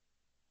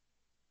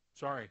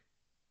 sorry,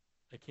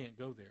 I can't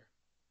go there.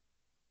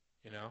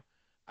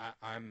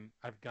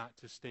 I've got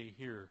to stay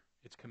here.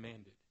 It's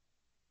commanded.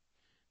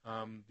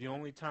 The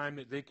only time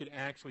that they could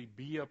actually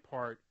be a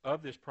part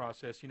of this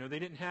process, they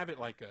didn't have it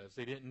like us.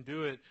 They didn't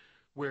do it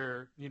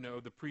where,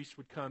 the priest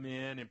would come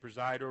in and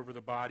preside over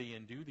the body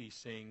and do these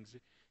things.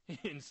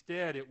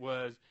 Instead, it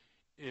was,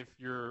 if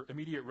your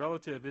immediate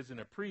relative isn't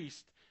a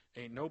priest,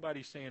 ain't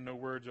nobody saying no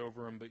words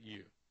over them but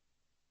you.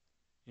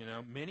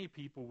 Many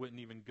people wouldn't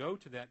even go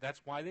to that.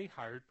 That's why they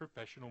hired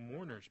professional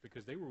mourners,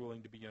 because they were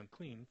willing to be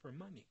unclean for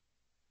money.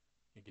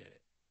 You get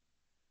it?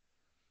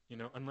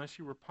 Unless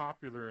you were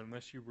popular,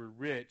 unless you were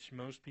rich,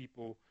 most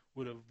people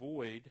would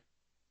avoid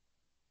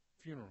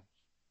funerals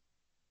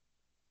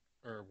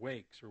or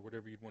wakes or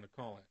whatever you'd want to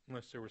call it,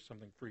 unless there was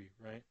something free,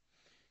 right?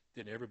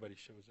 Then everybody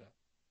shows up.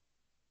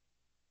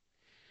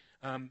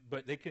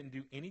 But they couldn't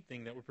do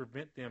anything that would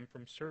prevent them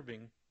from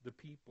serving the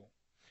people.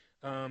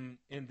 And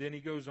then he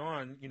goes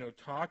on,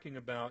 talking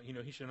about,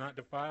 he shall not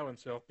defile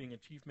himself, being a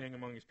chief man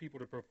among his people,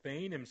 to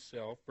profane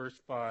himself, verse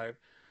 5.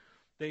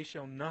 They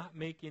shall not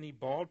make any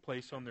bald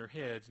place on their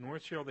heads, nor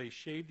shall they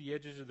shave the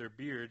edges of their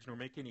beards, nor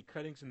make any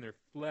cuttings in their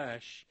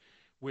flesh,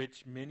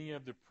 which many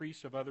of the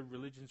priests of other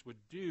religions would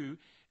do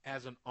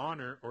as an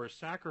honor or a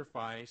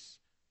sacrifice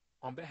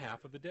on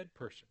behalf of the dead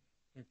person.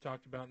 We've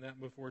talked about that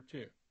before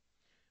too.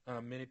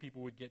 Many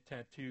people would get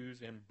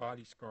tattoos and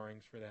body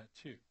scarrings for that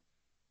too.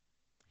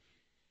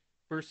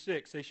 Verse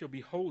 6, they shall be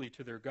holy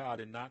to their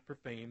God and not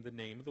profane the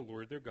name of the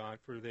Lord their God,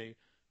 for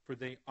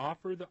they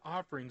offer the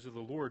offerings of the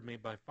Lord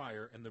made by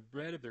fire and the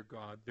bread of their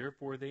God,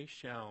 therefore they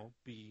shall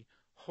be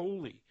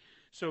holy.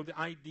 So the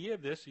idea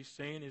of this, he's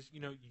saying, is,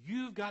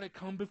 you've got to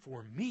come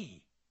before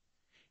me.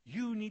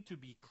 You need to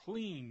be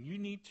clean.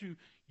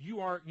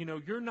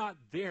 You're not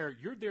there.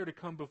 You're there to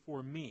come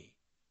before me.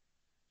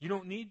 You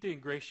don't need to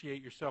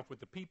ingratiate yourself with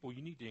the people.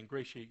 You need to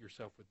ingratiate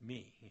yourself with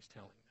me, he's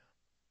telling them.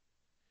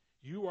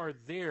 You are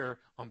there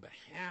on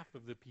behalf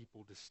of the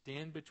people to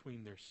stand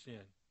between their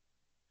sin,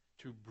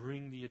 to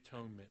bring the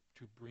atonement,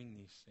 to bring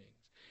these things.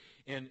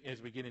 And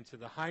as we get into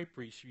the high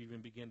priest, you even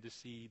begin to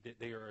see that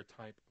they are a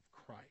type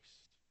of Christ.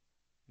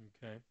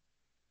 Okay?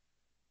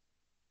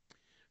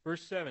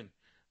 Verse 7.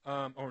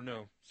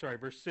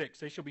 Verse 6.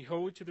 They shall be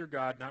holy to their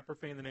God, not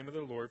profane the name of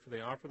the Lord, for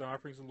they offer the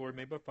offerings of the Lord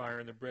made by fire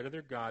and the bread of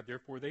their God,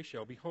 therefore they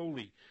shall be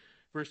holy.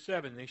 Verse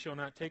 7. They shall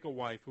not take a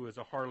wife who is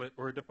a harlot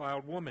or a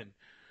defiled woman,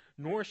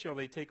 nor shall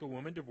they take a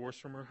woman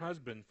divorced from her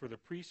husband, for the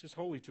priest is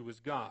holy to his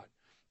God.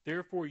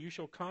 Therefore you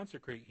shall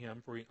consecrate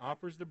him, for he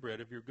offers the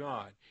bread of your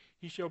God.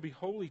 He shall be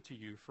holy to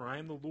you, for I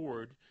am the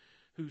Lord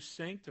who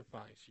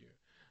sanctifies you.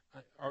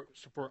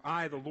 For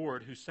I, the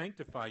Lord, who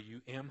sanctify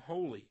you, am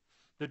holy.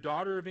 The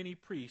daughter of any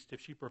priest,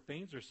 if she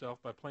profanes herself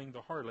by playing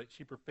the harlot,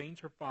 she profanes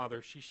her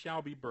father, she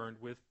shall be burned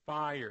with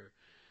fire.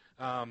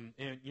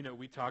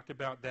 We talked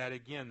about that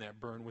again,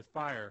 that burn with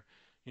fire.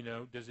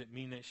 Does it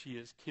mean that she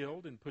is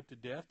killed and put to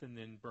death and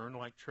then burned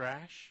like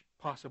trash?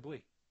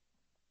 Possibly.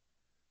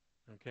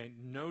 Okay,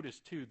 notice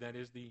too, that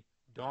is the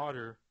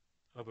daughter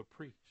of a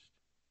priest,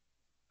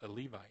 a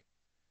Levite.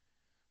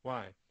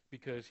 Why?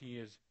 Because he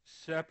is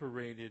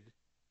separated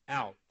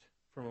out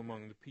from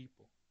among the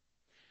people.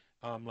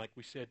 Like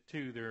we said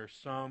too, there are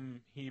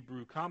some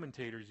Hebrew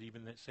commentators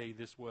even that say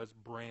this was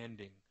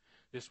branding.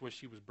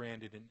 She was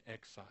branded and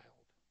exiled,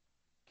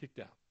 kicked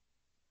out,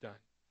 done.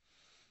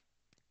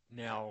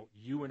 Now,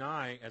 you and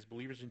I, as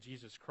believers in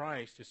Jesus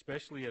Christ,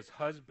 especially as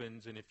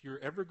husbands, and if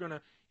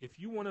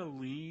you want to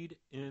lead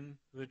in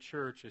the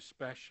church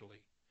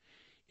especially,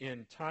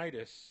 in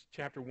Titus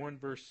chapter 1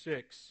 verse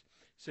 6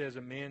 says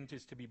a man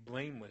is to be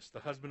blameless, the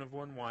husband of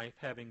one wife,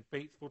 having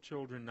faithful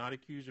children, not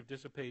accused of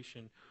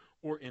dissipation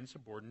or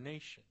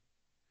insubordination.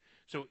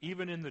 So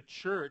even in the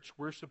church,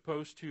 we're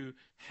supposed to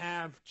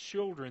have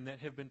children that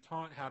have been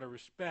taught how to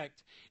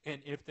respect,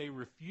 and if they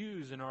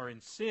refuse and are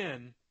in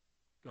sin,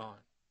 gone.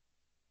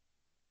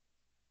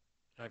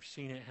 I've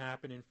seen it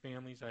happen in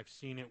families. I've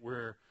seen it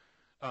where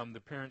the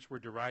parents were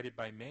derided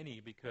by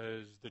many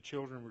because the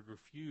children would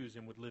refuse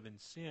and would live in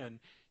sin,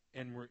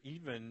 and were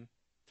even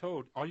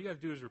told, all you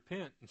got to do is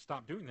repent and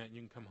stop doing that and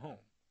you can come home.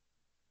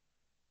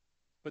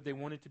 But they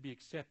wanted to be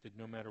accepted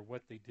no matter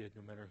what they did,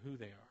 no matter who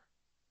they are.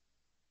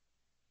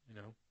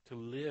 To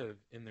live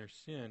in their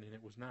sin, and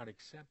it was not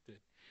accepted.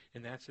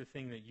 And that's the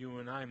thing that you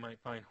and I might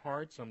find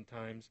hard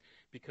sometimes,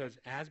 because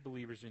as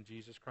believers in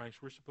Jesus Christ,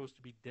 we're supposed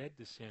to be dead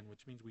to sin,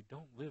 which means we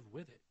don't live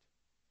with it.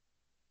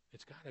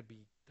 It's got to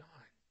be done.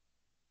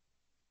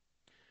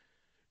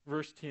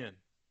 Verse 10.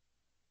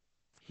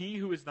 He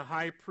who is the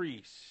high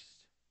priest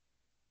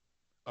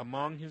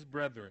among his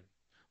brethren,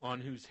 on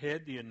whose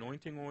head the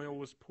anointing oil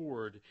was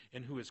poured,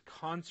 and who is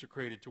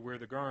consecrated to wear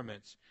the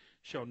garments,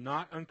 shall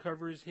not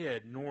uncover his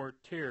head, nor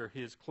tear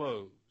his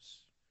clothes.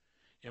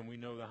 And we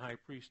know the high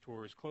priest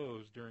tore his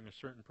clothes during a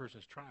certain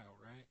person's trial,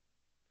 right?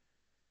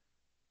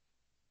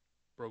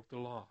 Broke the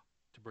law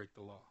to break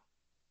the law.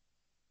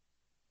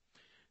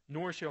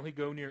 Nor shall he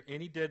go near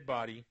any dead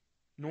body,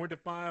 nor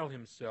defile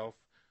himself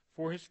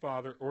for his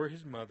father or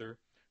his mother,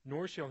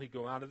 nor shall he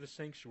go out of the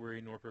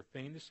sanctuary, nor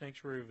profane the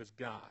sanctuary of his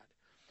God.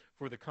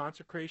 For the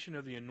consecration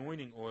of the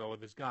anointing oil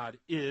of his God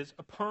is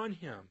upon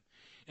him.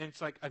 And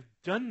it's like, I've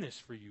done this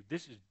for you.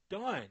 This is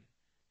done.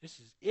 This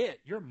is it.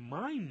 You're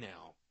mine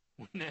now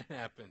when that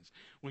happens.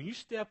 When you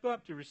step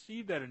up to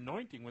receive that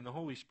anointing, when the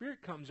Holy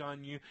Spirit comes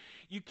on you,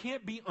 you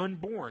can't be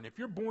unborn. If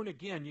you're born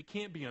again, you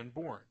can't be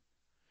unborn.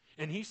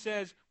 And he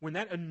says, when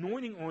that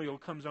anointing oil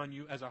comes on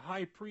you as a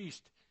high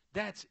priest,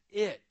 that's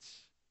it.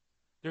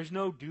 There's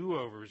no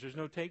do-overs. There's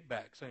no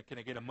take-backs. Can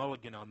I get a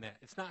mulligan on that?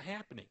 It's not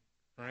happening,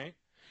 all right?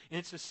 And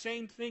it's the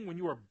same thing when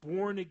you are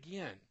born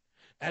again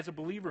as a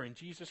believer in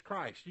Jesus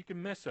Christ. You can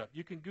mess up.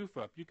 You can goof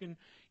up. You can,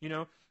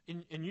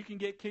 and you can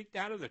get kicked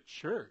out of the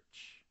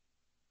church.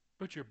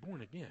 But you're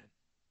born again.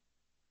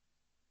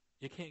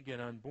 You can't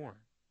get unborn.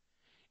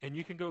 And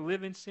you can go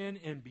live in sin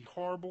and be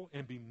horrible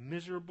and be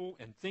miserable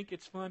and think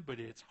it's fun, but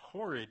it's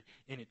horrid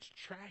and it's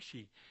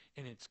trashy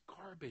and it's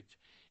garbage.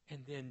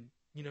 And then,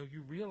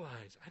 you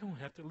realize, I don't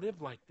have to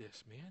live like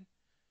this, man.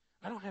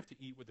 I don't have to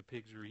eat what the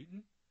pigs are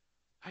eating.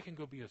 I can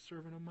go be a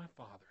servant of my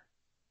Father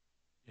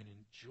and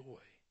enjoy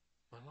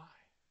my life.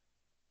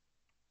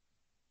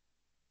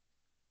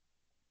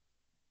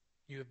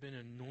 You have been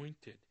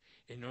anointed.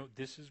 You know,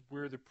 this is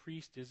where the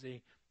priest is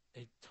a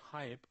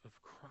type of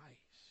Christ.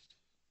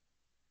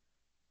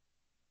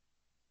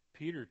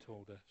 Peter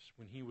told us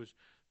when he was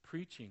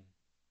preaching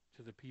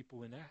to the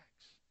people in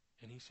Acts,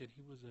 and he said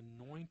he was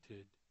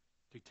anointed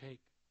to take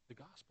the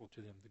gospel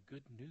to them, the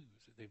good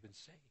news that they've been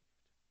saved.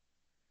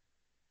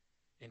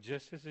 And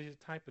just as he's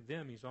a type of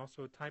them, he's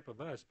also a type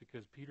of us,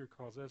 because Peter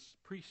calls us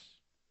priests,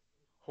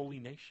 holy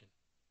nation.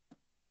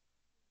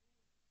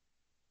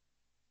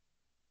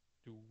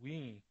 Do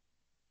we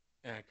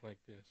act like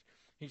this?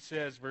 He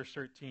says, verse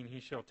 13, he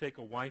shall take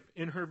a wife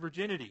in her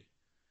virginity,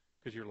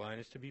 because your line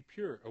is to be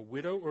pure. A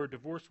widow or a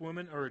divorced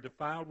woman or a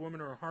defiled woman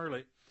or a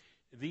harlot,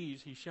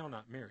 these he shall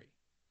not marry.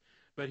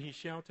 But he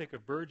shall take a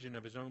virgin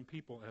of his own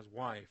people as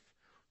wife,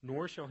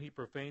 nor shall he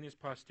profane his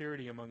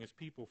posterity among his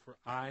people, for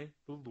I,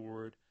 the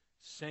Lord,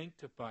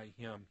 sanctify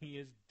him. He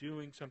is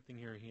doing something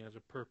here. He has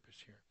a purpose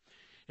here.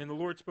 And the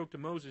Lord spoke to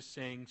Moses,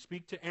 saying,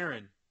 speak to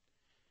Aaron.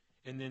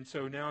 And then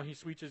so now he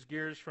switches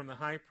gears from the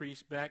high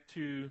priest back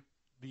to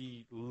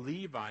the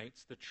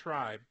Levites, the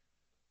tribe.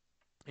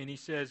 And he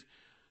says,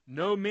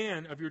 no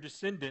man of your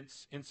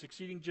descendants in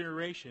succeeding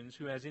generations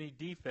who has any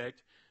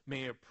defect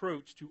may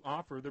approach to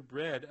offer the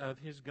bread of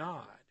his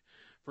God.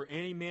 For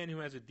any man who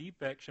has a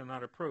defect shall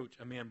not approach,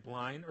 a man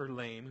blind or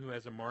lame who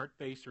has a marred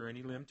face or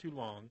any limb too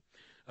long,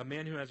 a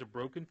man who has a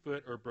broken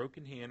foot or a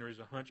broken hand or is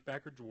a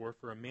hunchback or dwarf,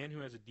 or a man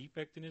who has a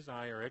defect in his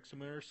eye or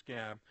eczema or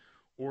scab,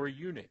 or a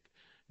eunuch.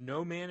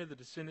 No man of the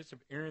descendants of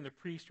Aaron the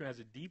priest who has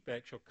a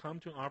defect shall come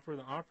to offer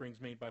the offerings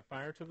made by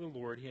fire to the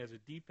Lord. He has a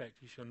defect.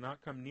 He shall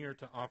not come near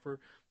to offer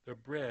the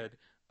bread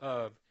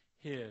of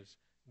his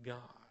God.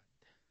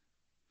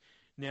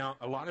 Now,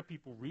 a lot of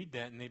people read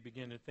that and they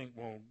begin to think,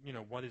 well, you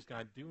know, what is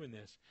God doing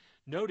this?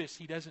 Notice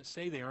he doesn't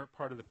say they aren't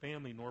part of the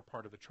family nor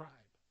part of the tribe.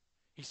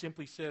 He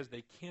simply says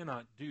they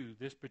cannot do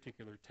this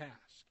particular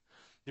task.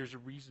 There's a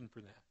reason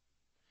for that.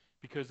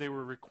 Because they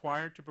were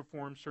required to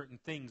perform certain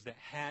things that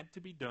had to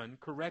be done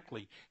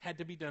correctly, had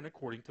to be done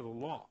according to the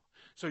law.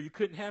 So you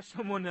couldn't have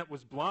someone that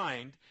was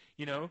blind,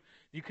 you know,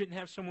 you couldn't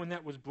have someone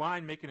that was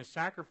blind making a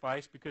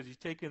sacrifice because he's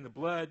taking the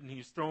blood and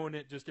he's throwing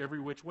it just every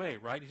which way,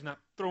 right? He's not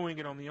throwing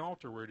it on the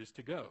altar where it is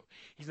to go.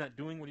 He's not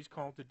doing what he's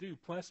called to do.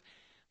 Plus,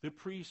 the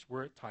priests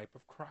were a type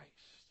of Christ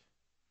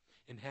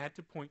and had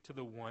to point to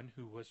the one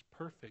who was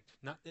perfect.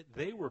 Not that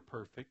they were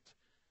perfect,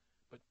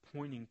 but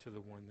pointing to the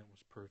one that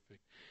was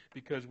perfect.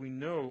 Because we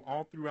know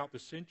all throughout the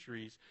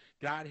centuries,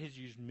 God has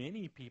used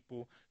many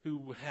people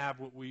who have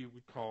what we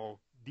would call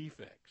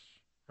defects,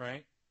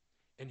 right?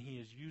 And he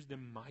has used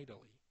them mightily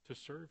to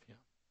serve him.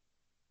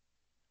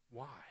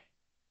 Why?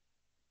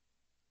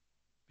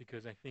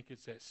 Because I think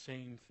it's that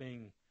same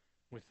thing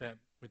with that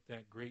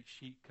great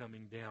sheet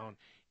coming down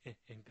and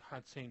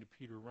God saying to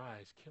Peter,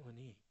 rise, kill and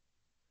eat.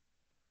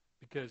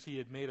 Because he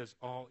had made us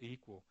all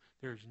equal.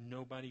 There's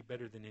nobody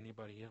better than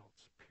anybody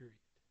else, period.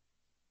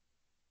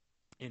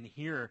 And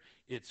here,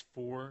 it's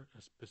for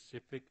a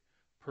specific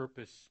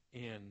purpose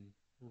and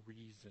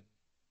reason.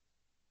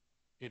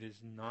 It is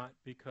not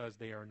because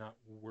they are not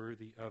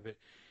worthy of it.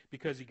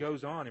 Because he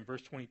goes on in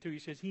verse 22, he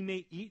says, he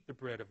may eat the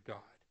bread of God,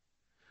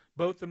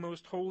 both the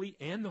most holy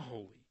and the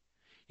holy.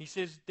 He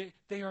says,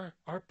 they are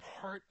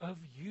part of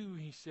you,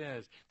 he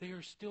says. They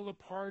are still a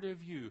part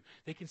of you.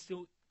 They can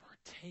still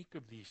partake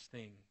of these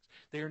things.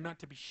 They are not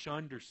to be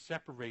shunned or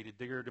separated.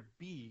 They are to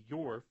be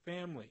your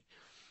family.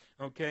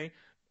 Okay?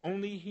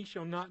 Only he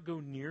shall not go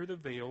near the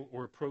veil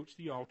or approach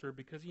the altar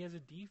because he has a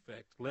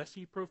defect, lest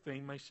he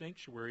profane my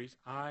sanctuaries.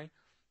 I,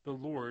 the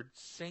Lord,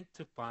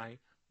 sanctify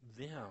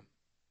them.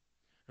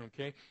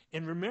 Okay?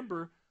 And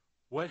remember,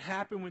 what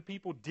happened when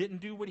people didn't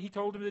do what he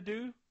told them to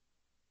do?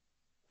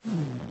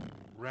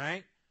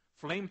 Right?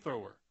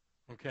 Flamethrower.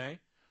 Okay?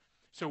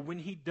 So when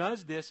he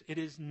does this, it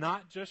is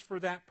not just for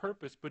that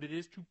purpose, but it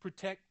is to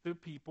protect the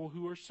people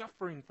who are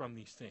suffering from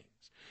these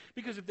things.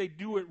 Because if they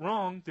do it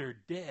wrong, they're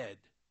dead.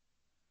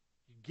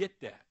 You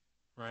get that,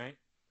 right?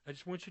 I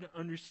just want you to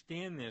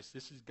understand this.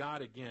 This is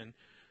God, again,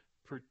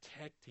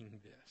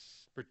 protecting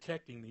this,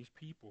 protecting these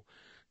people.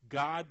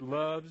 God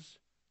loves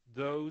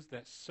those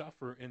that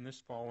suffer in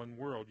this fallen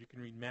world. You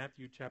can read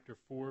Matthew chapter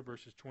 4,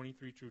 verses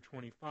 23 through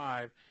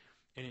 25,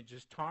 and it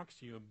just talks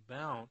to you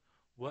about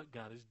what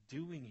God is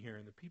doing here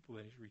and the people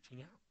that he's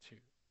reaching out to.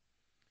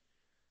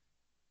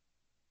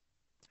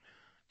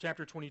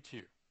 Chapter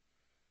 22.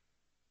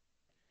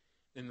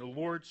 Then the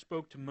Lord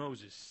spoke to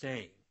Moses,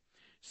 saying,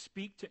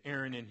 speak to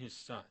Aaron and his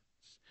sons.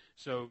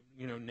 So,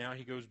 now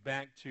he goes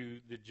back to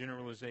the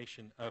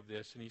generalization of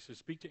this, and he says,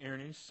 speak to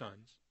Aaron and his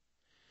sons,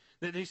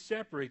 that they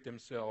separate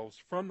themselves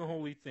from the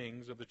holy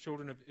things of the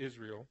children of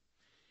Israel,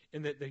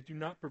 and that they do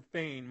not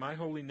profane my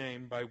holy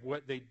name by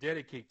what they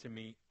dedicate to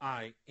me.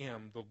 I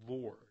am the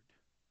Lord.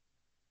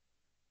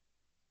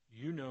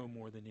 You know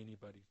more than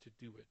anybody to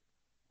do it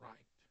right.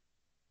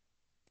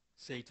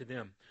 Say to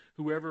them,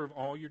 whoever of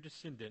all your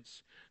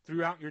descendants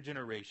throughout your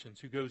generations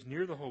who goes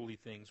near the holy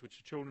things which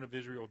the children of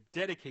Israel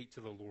dedicate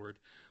to the Lord,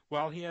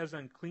 while he has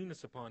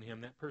uncleanness upon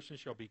him, that person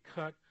shall be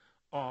cut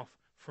off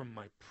from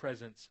my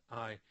presence.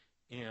 I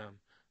am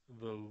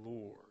the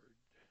Lord.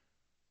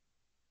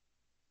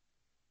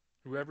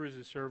 Whoever is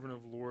a servant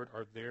of the Lord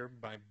are there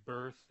by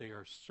birth. They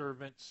are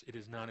servants. It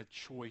is not a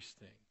choice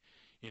thing.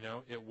 You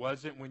know, it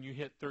wasn't when you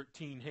hit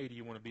 13, hey, do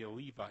you want to be a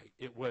Levite?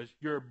 It was,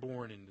 you're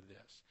born into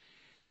this.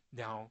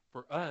 Now,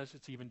 for us,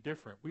 it's even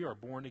different. We are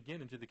born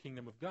again into the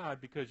kingdom of God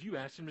because you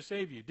asked him to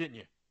save you, didn't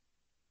you?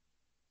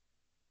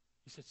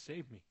 He said,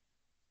 save me.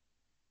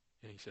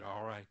 And he said,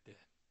 all right then.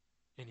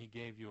 And he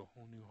gave you a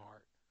whole new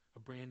heart, a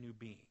brand new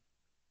being.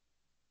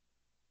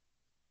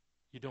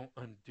 You don't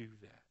undo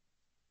that.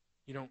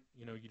 You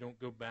don't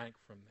go back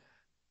from that.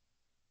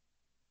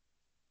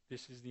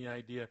 This is the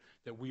idea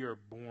that we are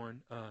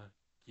born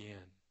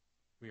again.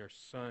 We are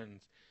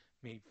sons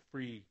made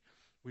free.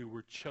 We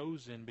were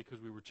chosen because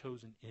we were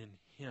chosen in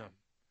him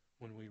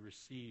when we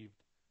received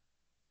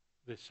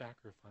the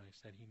sacrifice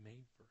that he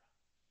made for us.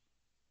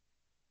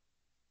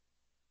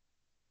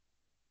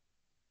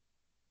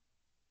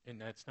 And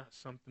that's not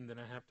something that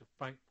I have to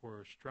fight for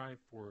or strive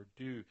for or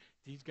do.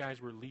 These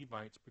guys were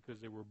Levites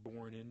because they were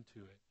born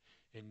into it.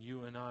 And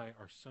you and I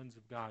are sons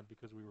of God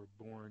because we were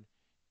born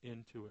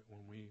into it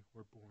when we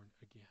were born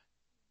again.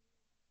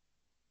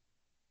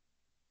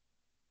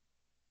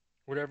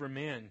 Whatever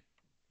man,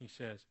 he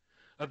says,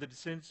 of the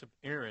descendants of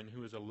Aaron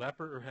who is a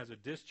leper or has a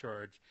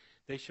discharge,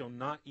 they shall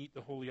not eat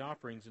the holy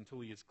offerings until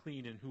he is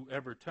clean, and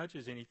whoever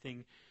touches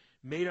anything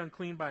made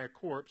unclean by a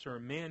corpse, or a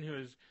man who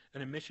has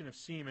an emission of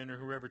semen, or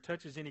whoever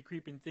touches any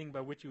creeping thing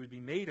by which he would be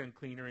made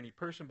unclean, or any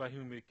person by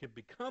whom it could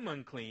become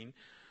unclean,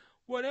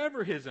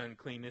 whatever his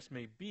uncleanness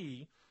may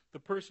be, the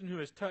person who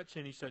has touched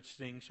any such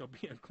thing shall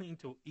be unclean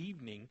till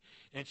evening,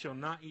 and shall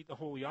not eat the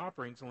holy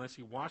offerings unless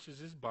he washes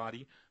his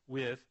body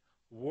with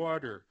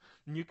water.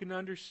 And you can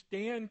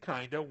understand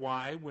kind of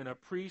why when a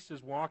priest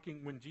is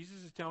walking, when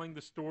Jesus is telling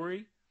the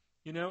story,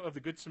 of the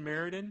Good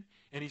Samaritan,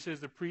 and he says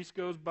the priest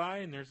goes by,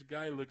 and there's a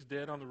guy who looks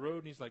dead on the road,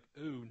 and he's like,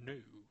 oh, no,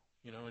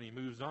 and he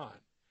moves on,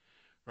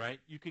 right?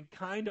 You can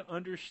kind of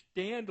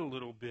understand a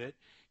little bit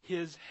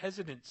his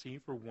hesitancy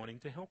for wanting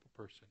to help a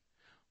person.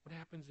 What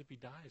happens if he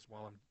dies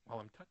while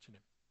I'm touching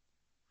him,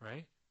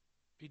 right?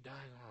 If he dies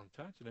while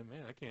I'm touching him,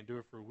 man, I can't do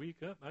it for a week.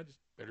 I just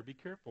better be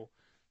careful.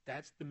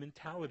 That's the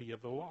mentality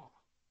of the law.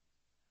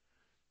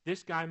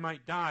 This guy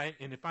might die,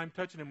 and if I'm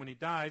touching him when he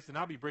dies, then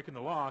I'll be breaking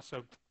the law,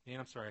 so, man,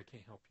 I'm sorry, I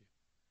can't help you.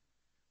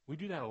 We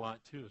do that a lot,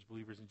 too, as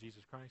believers in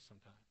Jesus Christ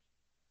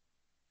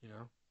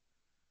sometimes.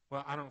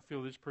 Well, I don't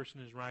feel this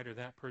person is right or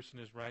that person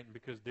is right, and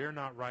because they're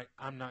not right,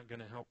 I'm not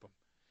going to help them.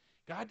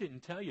 God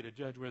didn't tell you to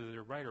judge whether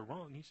they're right or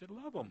wrong. He said,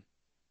 love them.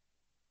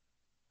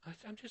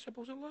 I'm just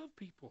supposed to love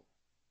people.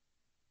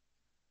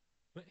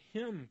 Let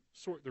him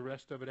sort the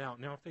rest of it out.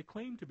 Now, if they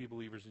claim to be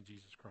believers in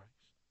Jesus Christ,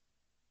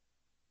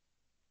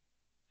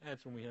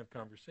 that's when we have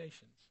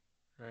conversations,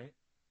 right?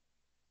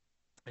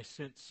 I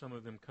sense some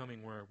of them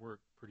coming where I work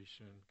pretty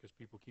soon because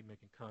people keep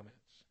making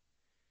comments.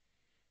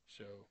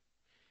 So,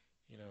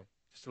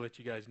 just to let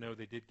you guys know,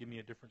 they did give me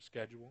a different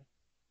schedule.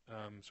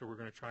 So we're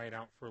going to try it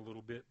out for a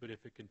little bit, but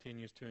if it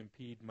continues to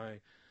impede my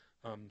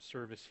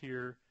service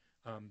here,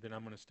 then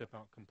I'm going to step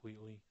out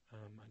completely.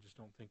 I just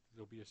don't think that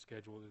there'll be a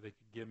schedule that they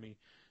could give me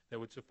that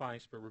would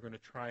suffice, but we're going to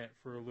try it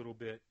for a little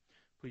bit.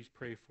 Please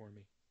pray for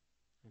me,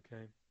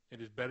 okay?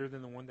 It is better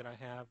than the one that I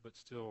have, but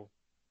still.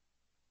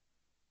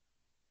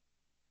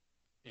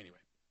 Anyway.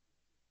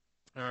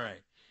 All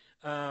right.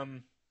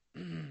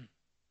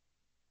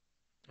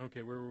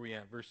 Okay, where were we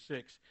at? Verse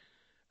 6.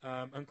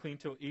 Unclean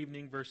till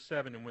evening. Verse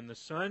 7. And when the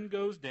sun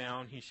goes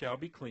down, he shall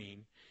be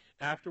clean.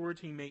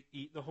 Afterwards he may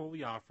eat the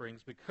holy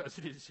offerings, because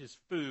it is his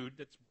food.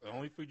 That's the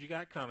only food you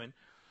got coming.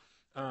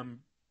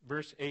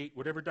 Verse 8.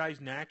 Whatever dies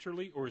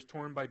naturally or is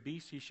torn by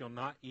beasts, he shall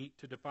not eat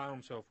to defile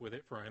himself with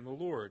it, for I am the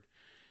Lord.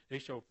 They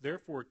shall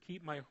therefore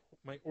keep my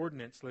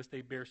ordinance, lest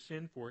they bear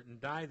sin for it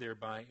and die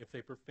thereby if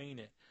they profane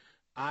it.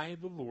 I,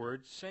 the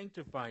Lord,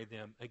 sanctify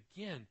them.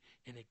 Again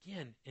and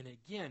again and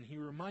again, he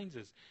reminds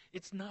us,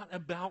 it's not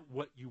about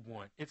what you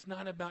want. It's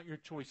not about your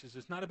choices.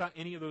 It's not about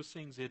any of those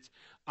things. It's,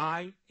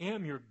 I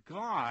am your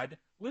God.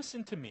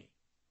 Listen to me.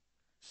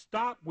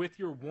 Stop with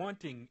your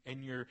wanting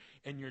and your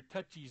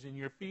touchies and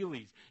your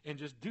feelies, and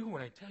just do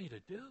what I tell you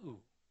to do.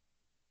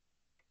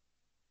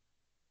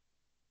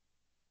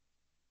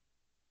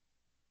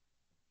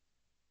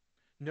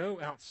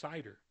 No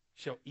outsider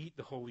shall eat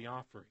the holy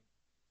offering.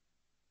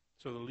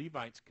 So the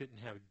Levites couldn't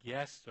have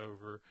guests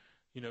over,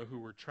 who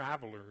were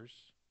travelers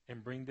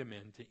and bring them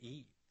in to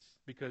eat,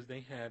 because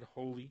they had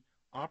holy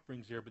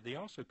offerings there, but they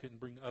also couldn't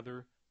bring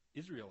other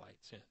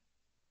Israelites in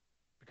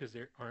because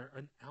they are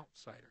an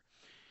outsider.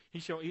 He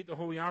shall eat the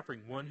holy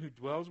offering. One who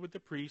dwells with the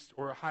priest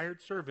or a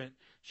hired servant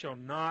shall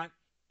not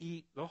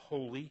eat the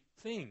holy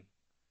thing.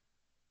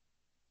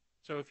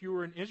 So if you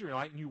were an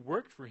Israelite and you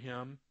worked for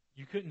him,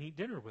 you couldn't eat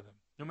dinner with him,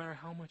 no matter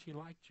how much he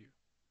liked you.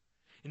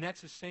 And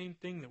that's the same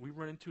thing that we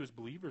run into as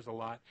believers a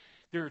lot.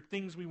 There are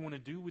things we want to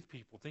do with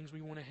people, things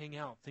we want to hang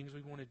out, things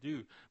we want to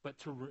do, but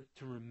to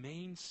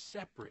remain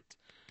separate,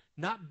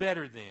 not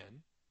better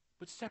than,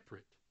 but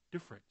separate,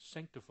 different,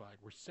 sanctified.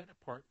 We're set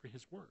apart for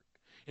his work.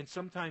 And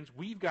sometimes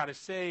we've got to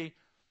say,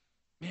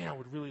 man, I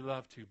would really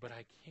love to, but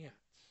I can't.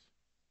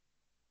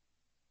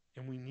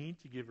 And we need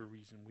to give a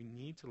reason. We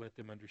need to let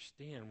them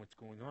understand what's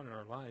going on in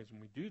our lives when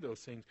we do those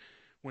things.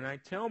 When I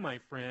tell my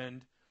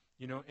friend,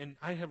 and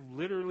I have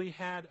literally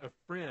had a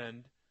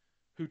friend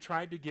who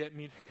tried to get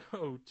me to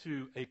go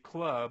to a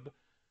club,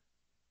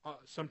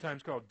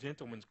 sometimes called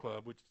Gentleman's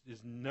Club, which is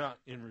not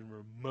even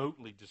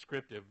remotely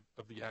descriptive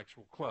of the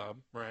actual club,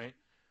 right?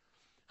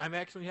 I've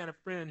actually had a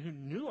friend who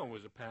knew I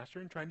was a pastor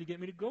and tried to get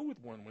me to go with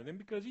him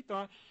because he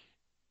thought,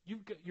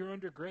 you're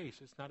under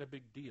grace. It's not a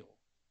big deal.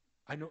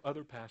 I know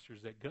other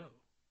pastors that go.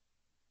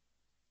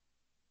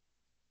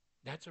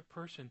 That's a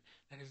person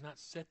that has not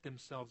set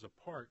themselves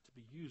apart to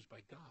be used by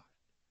God.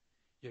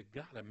 You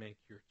got to make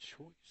your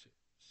choices.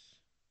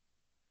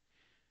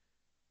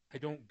 I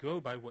don't go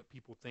by what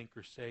people think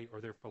or say or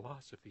their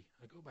philosophy.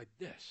 I go by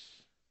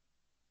this.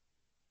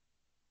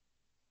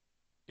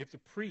 If the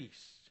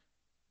priest,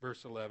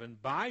 verse 11,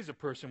 buys a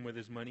person with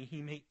his money,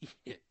 he may eat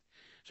it.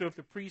 So if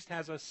the priest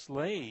has a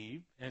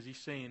slave, as he's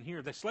saying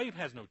here, the slave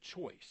has no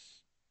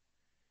choice.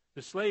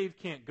 The slave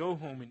can't go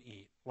home and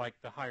eat like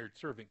the hired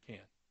servant can.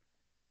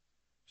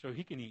 So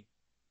he can eat.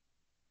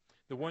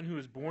 The one who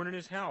is born in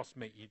his house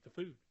may eat the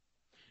food.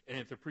 And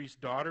if the priest's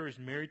daughter is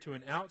married to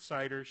an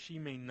outsider, she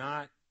may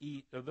not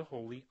eat of the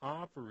holy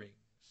offerings.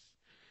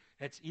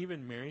 That's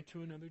even married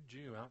to another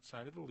Jew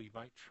outside of the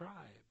Levite tribe,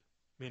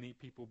 many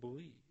people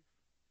believe.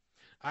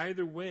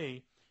 Either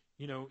way,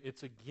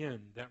 it's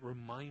again that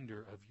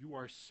reminder of you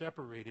are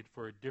separated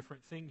for a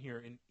different thing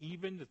here. And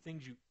even the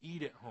things you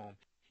eat at home,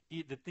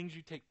 the things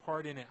you take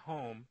part in at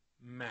home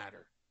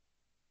matter.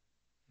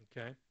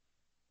 Okay?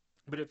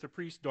 But if the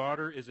priest's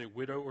daughter is a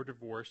widow or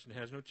divorced and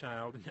has no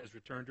child and has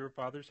returned to her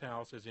father's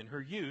house as in her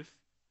youth,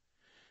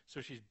 so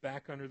she's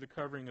back under the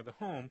covering of the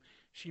home,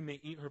 she may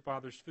eat her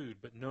father's food,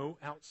 but no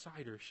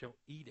outsider shall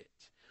eat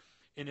it.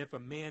 And if a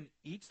man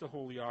eats the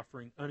holy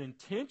offering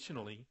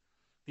unintentionally,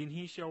 then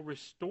he shall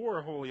restore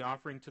a holy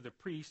offering to the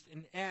priest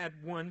and add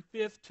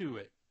 1/5 to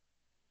it.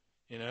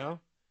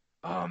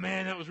 Oh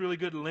man, that was really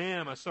good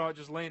lamb. I saw it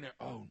just laying there.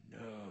 Oh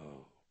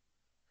no.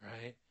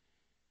 Right?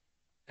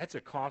 That's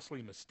a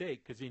costly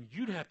mistake, because then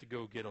you'd have to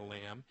go get a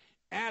lamb,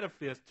 add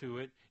 1/5 to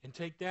it, and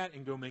take that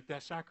and go make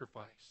that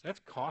sacrifice.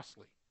 That's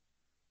costly.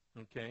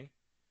 Okay?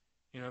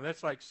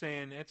 That's like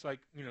saying, that's like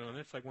one of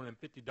them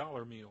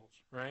 $50 meals,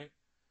 right?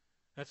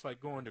 That's like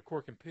going to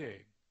Cork and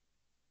Pig.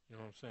 You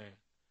know what I'm saying?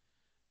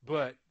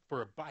 But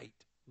for a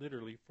bite,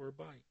 literally for a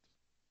bite.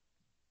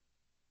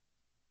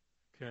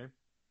 Okay?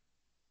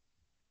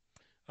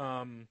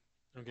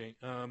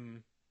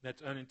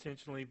 That's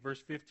unintentionally. Verse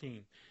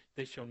 15.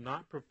 They shall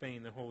not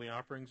profane the holy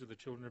offerings of the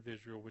children of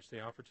Israel, which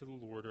they offer to the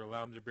Lord, or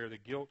allow them to bear the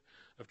guilt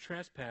of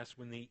trespass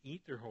when they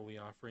eat their holy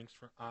offerings,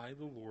 for I,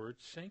 the Lord,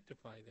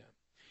 sanctify them.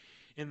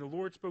 And the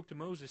Lord spoke to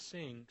Moses,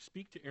 saying,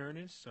 speak to Aaron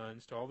and his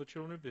sons, to all the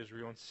children of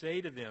Israel, and say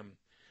to them,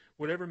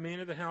 whatever man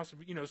of the house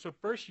of, so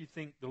first you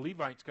think the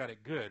Levites got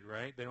it good,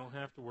 right? They don't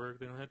have to work,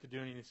 they don't have to do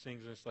any of these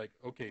things, and it's like,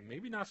 okay,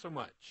 maybe not so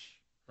much,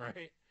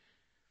 right?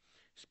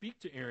 Speak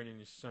to Aaron and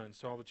his sons,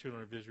 to all the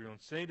children of Israel,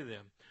 and say to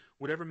them,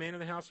 whatever man of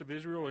the house of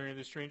Israel or any of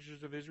the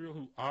strangers of Israel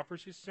who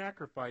offers his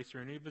sacrifice or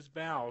any of his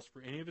vows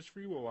for any of his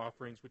freewill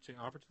offerings, which they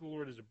offer to the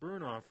Lord as a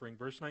burnt offering,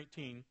 verse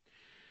 19,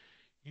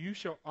 you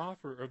shall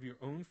offer of your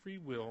own free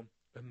will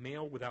a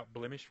male without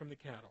blemish from the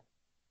cattle,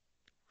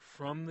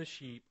 from the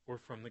sheep, or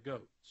from the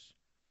goats.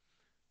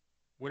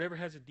 Whatever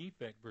has a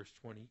defect, verse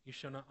 20, you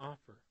shall not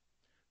offer,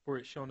 for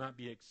it shall not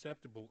be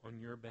acceptable on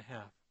your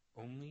behalf.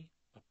 Only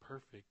a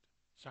perfect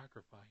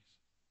sacrifice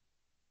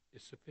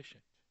is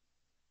sufficient.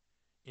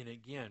 And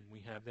again,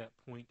 we have that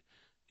point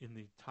in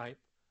the type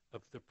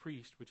of the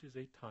priest, which is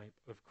a type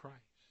of Christ.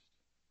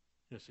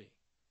 You see.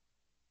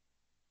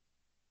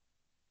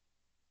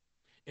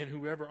 And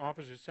whoever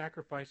offers a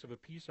sacrifice of a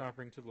peace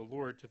offering to the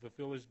Lord to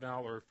fulfill his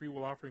vow, or a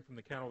freewill offering from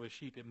the cattle or the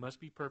sheep, it must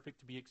be perfect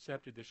to be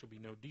accepted. There shall be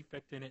no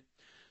defect in it.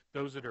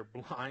 Those that are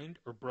blind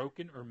or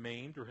broken or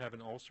maimed or have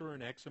an ulcer or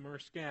an eczema or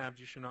scabs,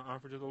 you shall not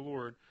offer to the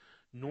Lord,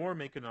 nor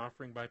make an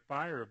offering by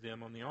fire of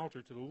them on the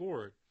altar to the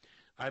Lord.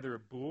 Either a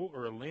bull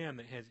or a lamb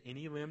that has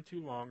any limb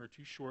too long or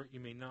too short, you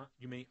may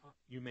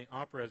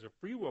offer as a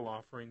freewill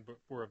offering, but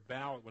for a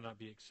vow it will not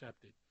be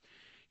accepted.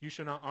 You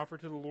shall not offer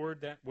to the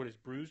Lord that what is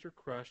bruised or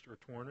crushed or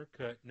torn or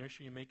cut, nor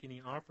shall you make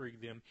any offering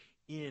of them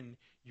in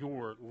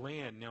your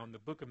land. Now in the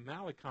book of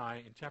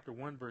Malachi, in chapter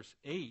 1, verse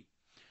 8,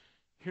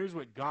 here's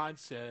what God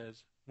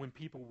says when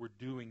people were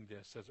doing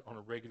this on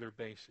a regular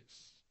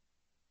basis.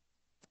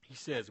 He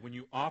says, when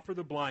you offer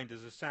the blind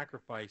as a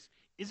sacrifice,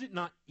 is it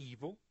not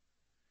evil?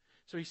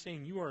 So he's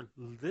saying you are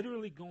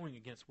literally going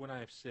against what I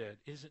have said.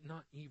 Is it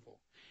not evil?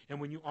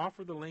 And when you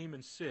offer the lame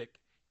and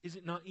sick, is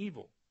it not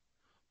evil?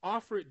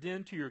 Offer it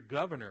then to your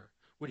governor.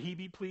 Would he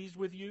be pleased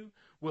with you?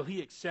 Will he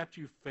accept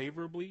you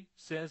favorably,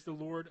 says the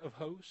Lord of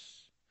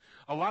hosts?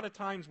 A lot of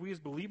times we as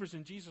believers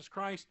in Jesus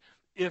Christ,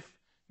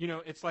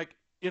 it's like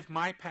if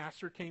my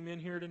pastor came in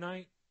here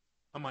tonight,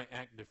 I might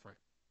act different.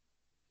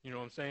 You know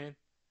what I'm saying?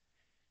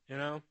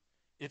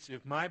 It's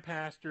if my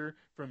pastor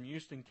from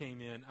Houston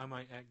came in, I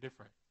might act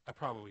different. I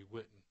probably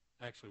wouldn't.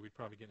 Actually, we'd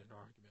probably get in an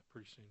argument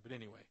pretty soon. But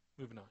anyway,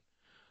 moving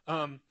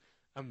on.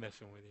 I'm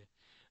messing with you.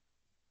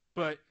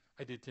 But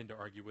I did tend to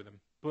argue with him.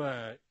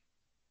 But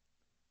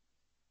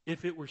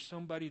if it were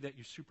somebody that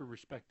you super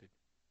respected,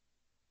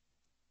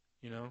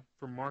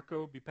 for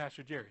Marco, it'd be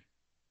Pastor Jerry,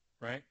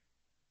 right?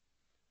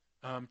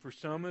 For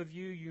some of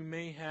you, you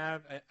may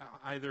have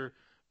either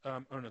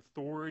an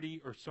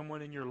authority or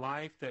someone in your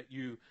life that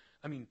you,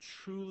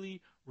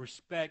 truly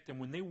respect. And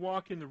when they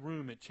walk in the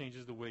room, it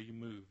changes the way you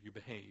move, you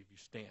behave, you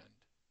stand.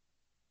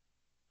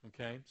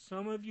 Okay?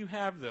 Some of you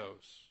have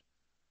those.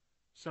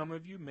 Some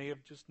of you may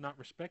have just not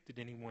respected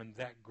anyone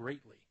that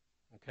greatly.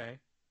 Okay?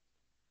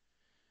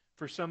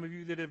 For some of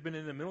you that have been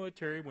in the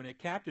military, when a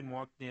captain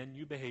walked in,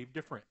 you behaved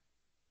different.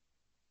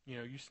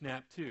 You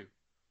snapped too.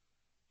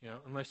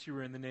 Unless you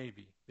were in the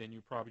Navy, then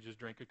you probably just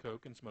drank a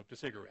Coke and smoked a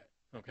cigarette.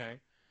 Okay?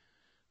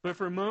 But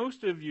for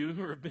most of you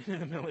who have been in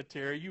the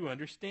military, you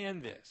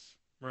understand this,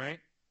 right?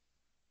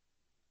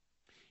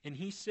 And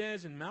he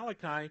says in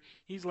Malachi,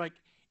 he's like,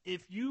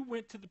 if you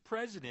went to the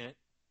president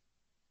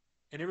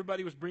and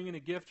everybody was bringing a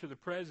gift to the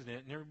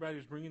president and everybody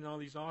was bringing all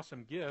these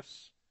awesome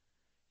gifts,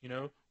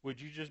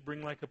 would you just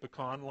bring like a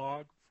pecan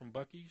log from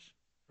Buc-ee's,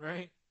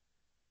 right?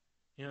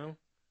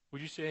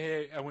 Would you say,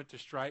 hey, I went to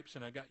Stripes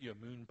and I got you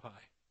a moon pie,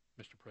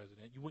 Mr.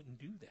 President? You wouldn't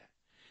do that.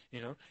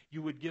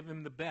 You would give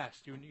them the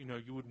best. You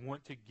would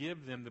want to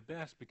give them the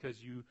best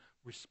because you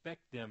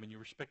respect them and you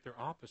respect their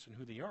office and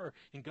who they are.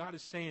 And God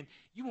is saying,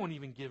 you won't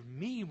even give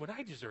me what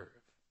I deserve.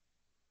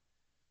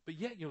 But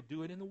yet you'll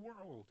do it in the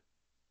world.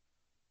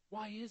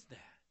 Why is that?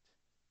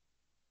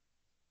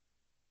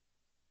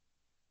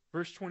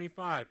 Verse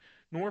 25,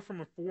 nor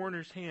from a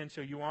foreigner's hand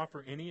shall you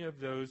offer any of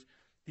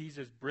these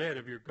as bread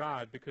of your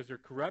God, because their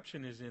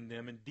corruption is in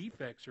them and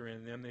defects are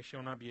in them. They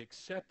shall not be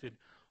accepted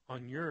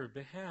on your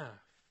behalf.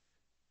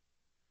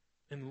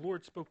 And the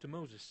Lord spoke to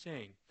Moses,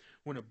 saying,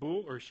 when a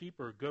bull or a sheep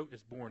or a goat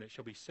is born, it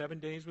shall be 7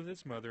 days with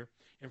its mother,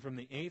 and from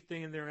the 8th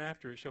day and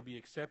thereafter it shall be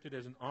accepted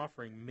as an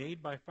offering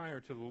made by fire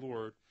to the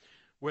Lord.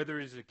 Whether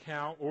it is a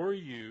cow or a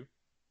ewe,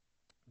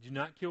 do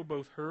not kill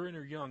both her and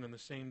her young on the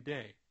same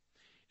day.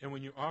 And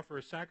when you offer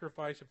a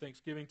sacrifice of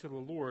thanksgiving to the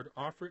Lord,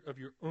 offer it of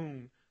your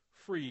own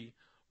free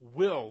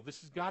will.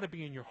 This has got to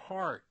be in your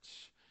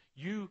hearts.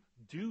 You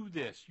do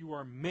this. You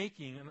are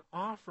making an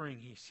offering,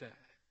 he says.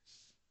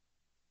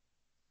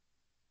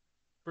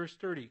 Verse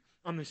 30,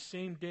 on the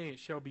same day it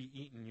shall be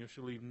eaten. You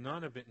shall leave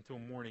none of it until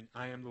morning.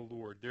 I am the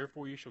Lord.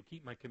 Therefore you shall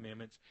keep my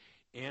commandments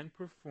and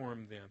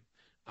perform them.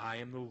 I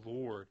am the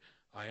Lord.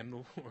 I am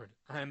the Lord.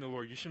 I am the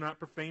Lord. You shall not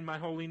profane my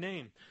holy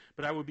name,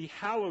 but I will be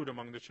hallowed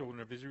among the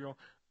children of Israel.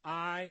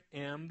 I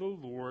am the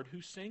Lord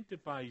who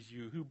sanctifies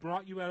you, who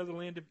brought you out of the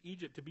land of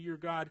Egypt to be your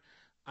God.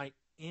 I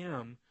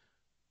am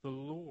the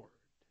Lord.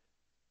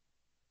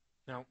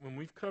 Now, when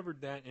we've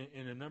covered that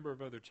in a number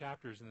of other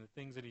chapters and the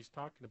things that he's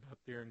talking about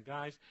there, and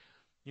guys,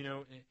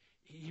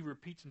 he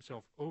repeats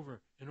himself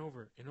over and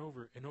over and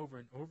over and over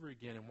and over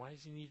again. And why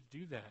does he need to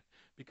do that?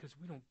 Because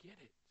we don't get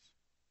it.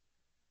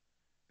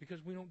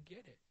 Because we don't get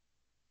it.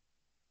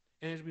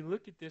 And as we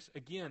look at this,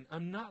 again,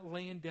 I'm not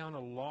laying down a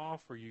law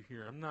for you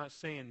here. I'm not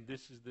saying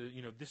this is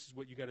this is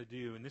what you got to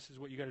do and this is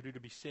what you got to do to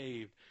be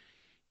saved.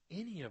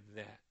 Any of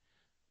that.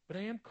 But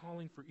I am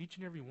calling for each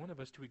and every one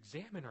of us to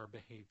examine our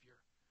behavior.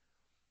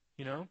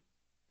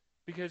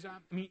 Because,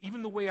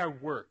 even the way I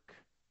work,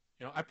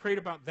 I prayed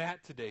about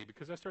that today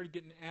because I started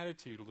getting an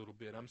attitude a little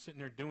bit. I'm sitting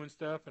there doing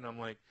stuff and I'm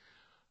like,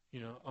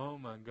 oh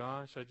my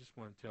gosh, I just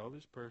want to tell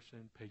this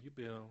person, pay your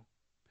bill,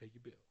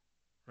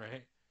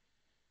 right?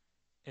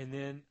 And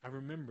then I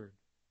remembered,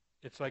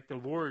 it's like the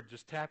Lord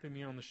just tapping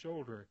me on the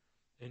shoulder,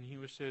 and he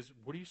says,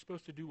 what are you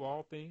supposed to do,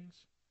 all things?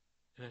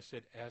 And I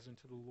said, as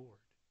unto the Lord.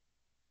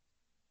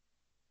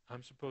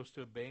 I'm supposed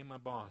to obey my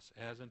boss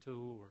as unto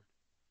the Lord.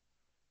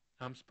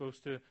 I'm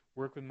supposed to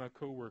work with my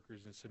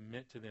coworkers and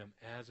submit to them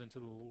as unto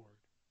the Lord.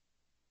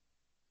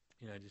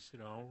 And I just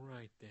said, all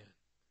right then.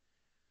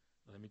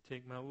 Let me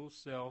take my little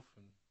self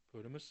and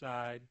put him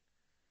aside.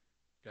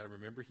 Got to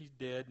remember he's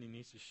dead and he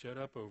needs to shut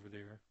up over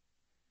there.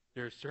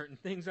 There are certain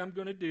things I'm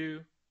going to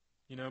do,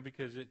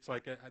 because it's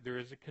like there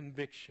is a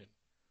conviction,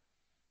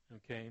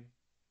 okay,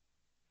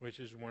 which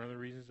is one of the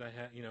reasons I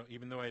had,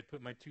 even though I had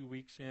put my 2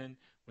 weeks in,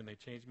 when they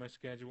changed my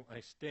schedule, I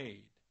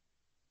stayed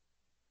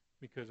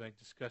because I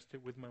discussed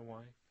it with my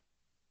wife,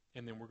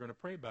 and then we're going to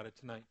pray about it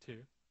tonight too.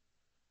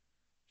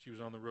 She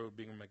was on the road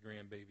being with my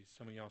grandbabies.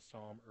 Some of y'all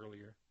saw them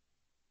earlier.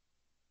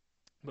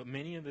 But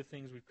many of the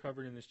things we've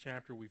covered in this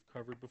chapter, we've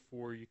covered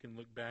before. You can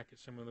look back at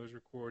some of those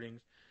recordings.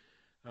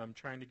 I'm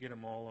trying to get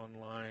them all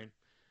online.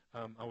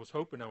 I was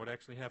hoping I would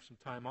actually have some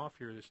time off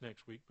here this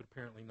next week, but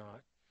apparently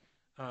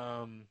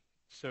not.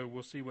 So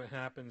we'll see what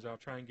happens. I'll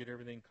try and get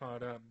everything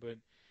caught up. But,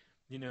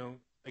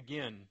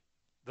 again,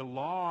 the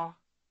law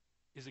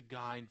is a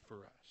guide for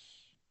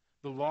us.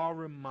 The law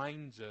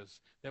reminds us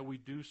that we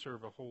do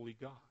serve a holy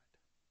God.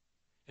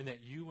 And that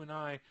you and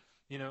I,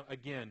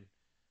 again,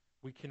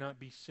 we cannot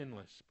be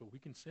sinless, but we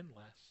can sin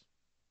less.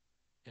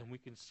 And we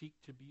can seek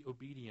to be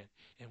obedient.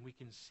 And we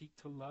can seek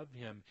to love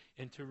him.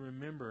 And to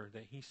remember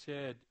that he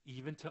said,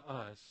 even to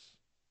us,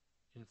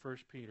 in 1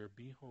 Peter,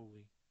 be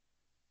holy,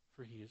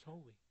 for he is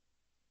holy.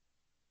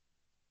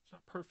 It's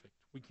not perfect.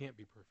 We can't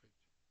be perfect.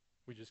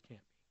 We just can't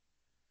be.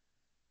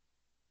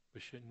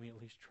 But shouldn't we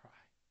at least try?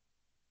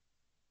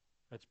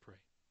 Let's pray.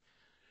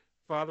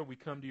 Father, we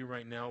come to you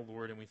right now,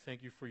 Lord, and we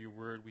thank you for your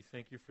word. We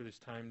thank you for this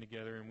time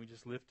together, and we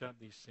just lift up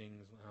these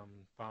things,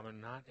 Father,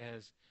 not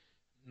as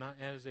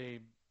a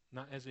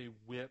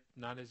whip,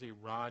 not as a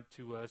rod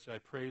to us. I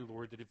pray,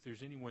 Lord, that if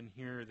there's anyone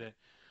here that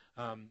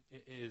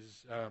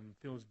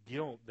feels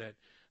guilt, that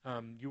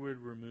you would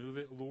remove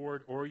it,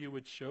 Lord, or you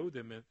would show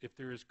them if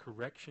there is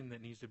correction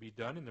that needs to be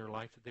done in their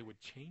life, that they would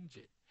change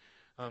it.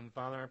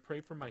 Father, I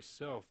pray for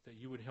myself that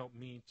you would help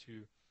me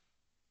to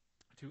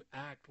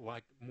act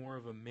like more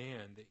of a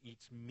man that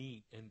eats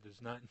meat and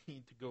does not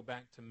need to go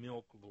back to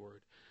milk, Lord.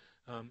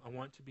 I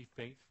want to be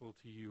faithful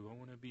to you. I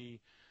want to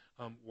be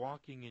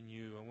walking in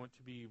you. I want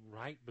to be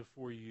right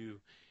before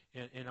you.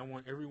 And I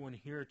want everyone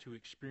here to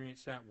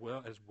experience that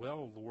as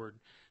well, Lord,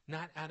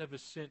 not out of a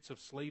sense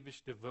of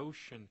slavish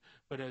devotion,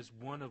 but as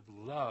one of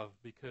love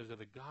because of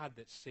the God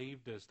that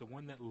saved us, the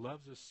one that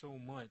loves us so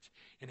much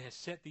and has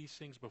set these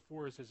things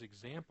before us as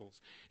examples.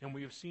 And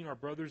we have seen our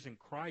brothers in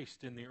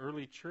Christ in the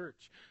early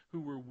church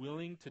who were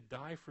willing to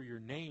die for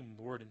your name,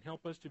 Lord, and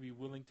help us to be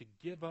willing to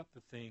give up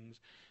the things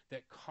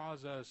that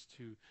cause us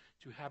to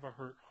have a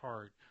hurt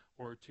heart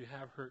or to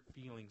have hurt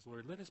feelings.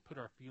 Lord, let us put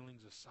our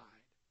feelings aside.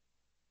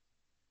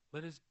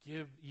 Let us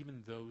give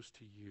even those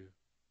to you.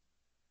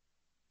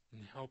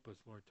 And help us,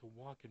 Lord, to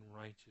walk in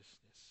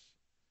righteousness,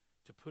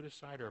 to put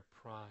aside our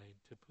pride,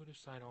 to put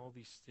aside all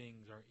these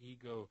things, our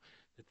ego,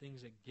 the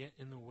things that get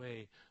in the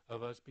way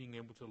of us being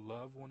able to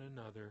love one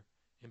another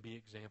and be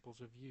examples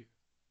of you.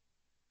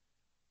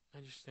 I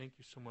just thank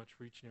you so much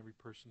for each and every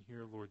person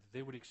here, Lord, that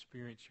they would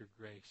experience your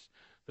grace,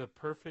 the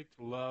perfect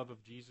love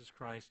of Jesus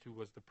Christ, who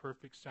was the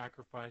perfect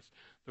sacrifice,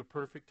 the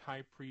perfect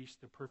high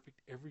priest, the perfect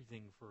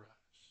everything for us.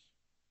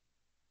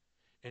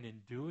 And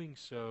in doing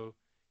so,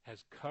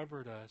 has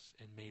covered us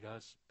and made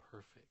us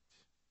perfect.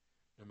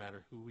 No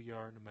matter who we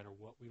are, no matter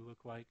what we look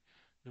like,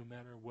 no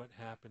matter what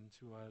happened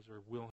to us or will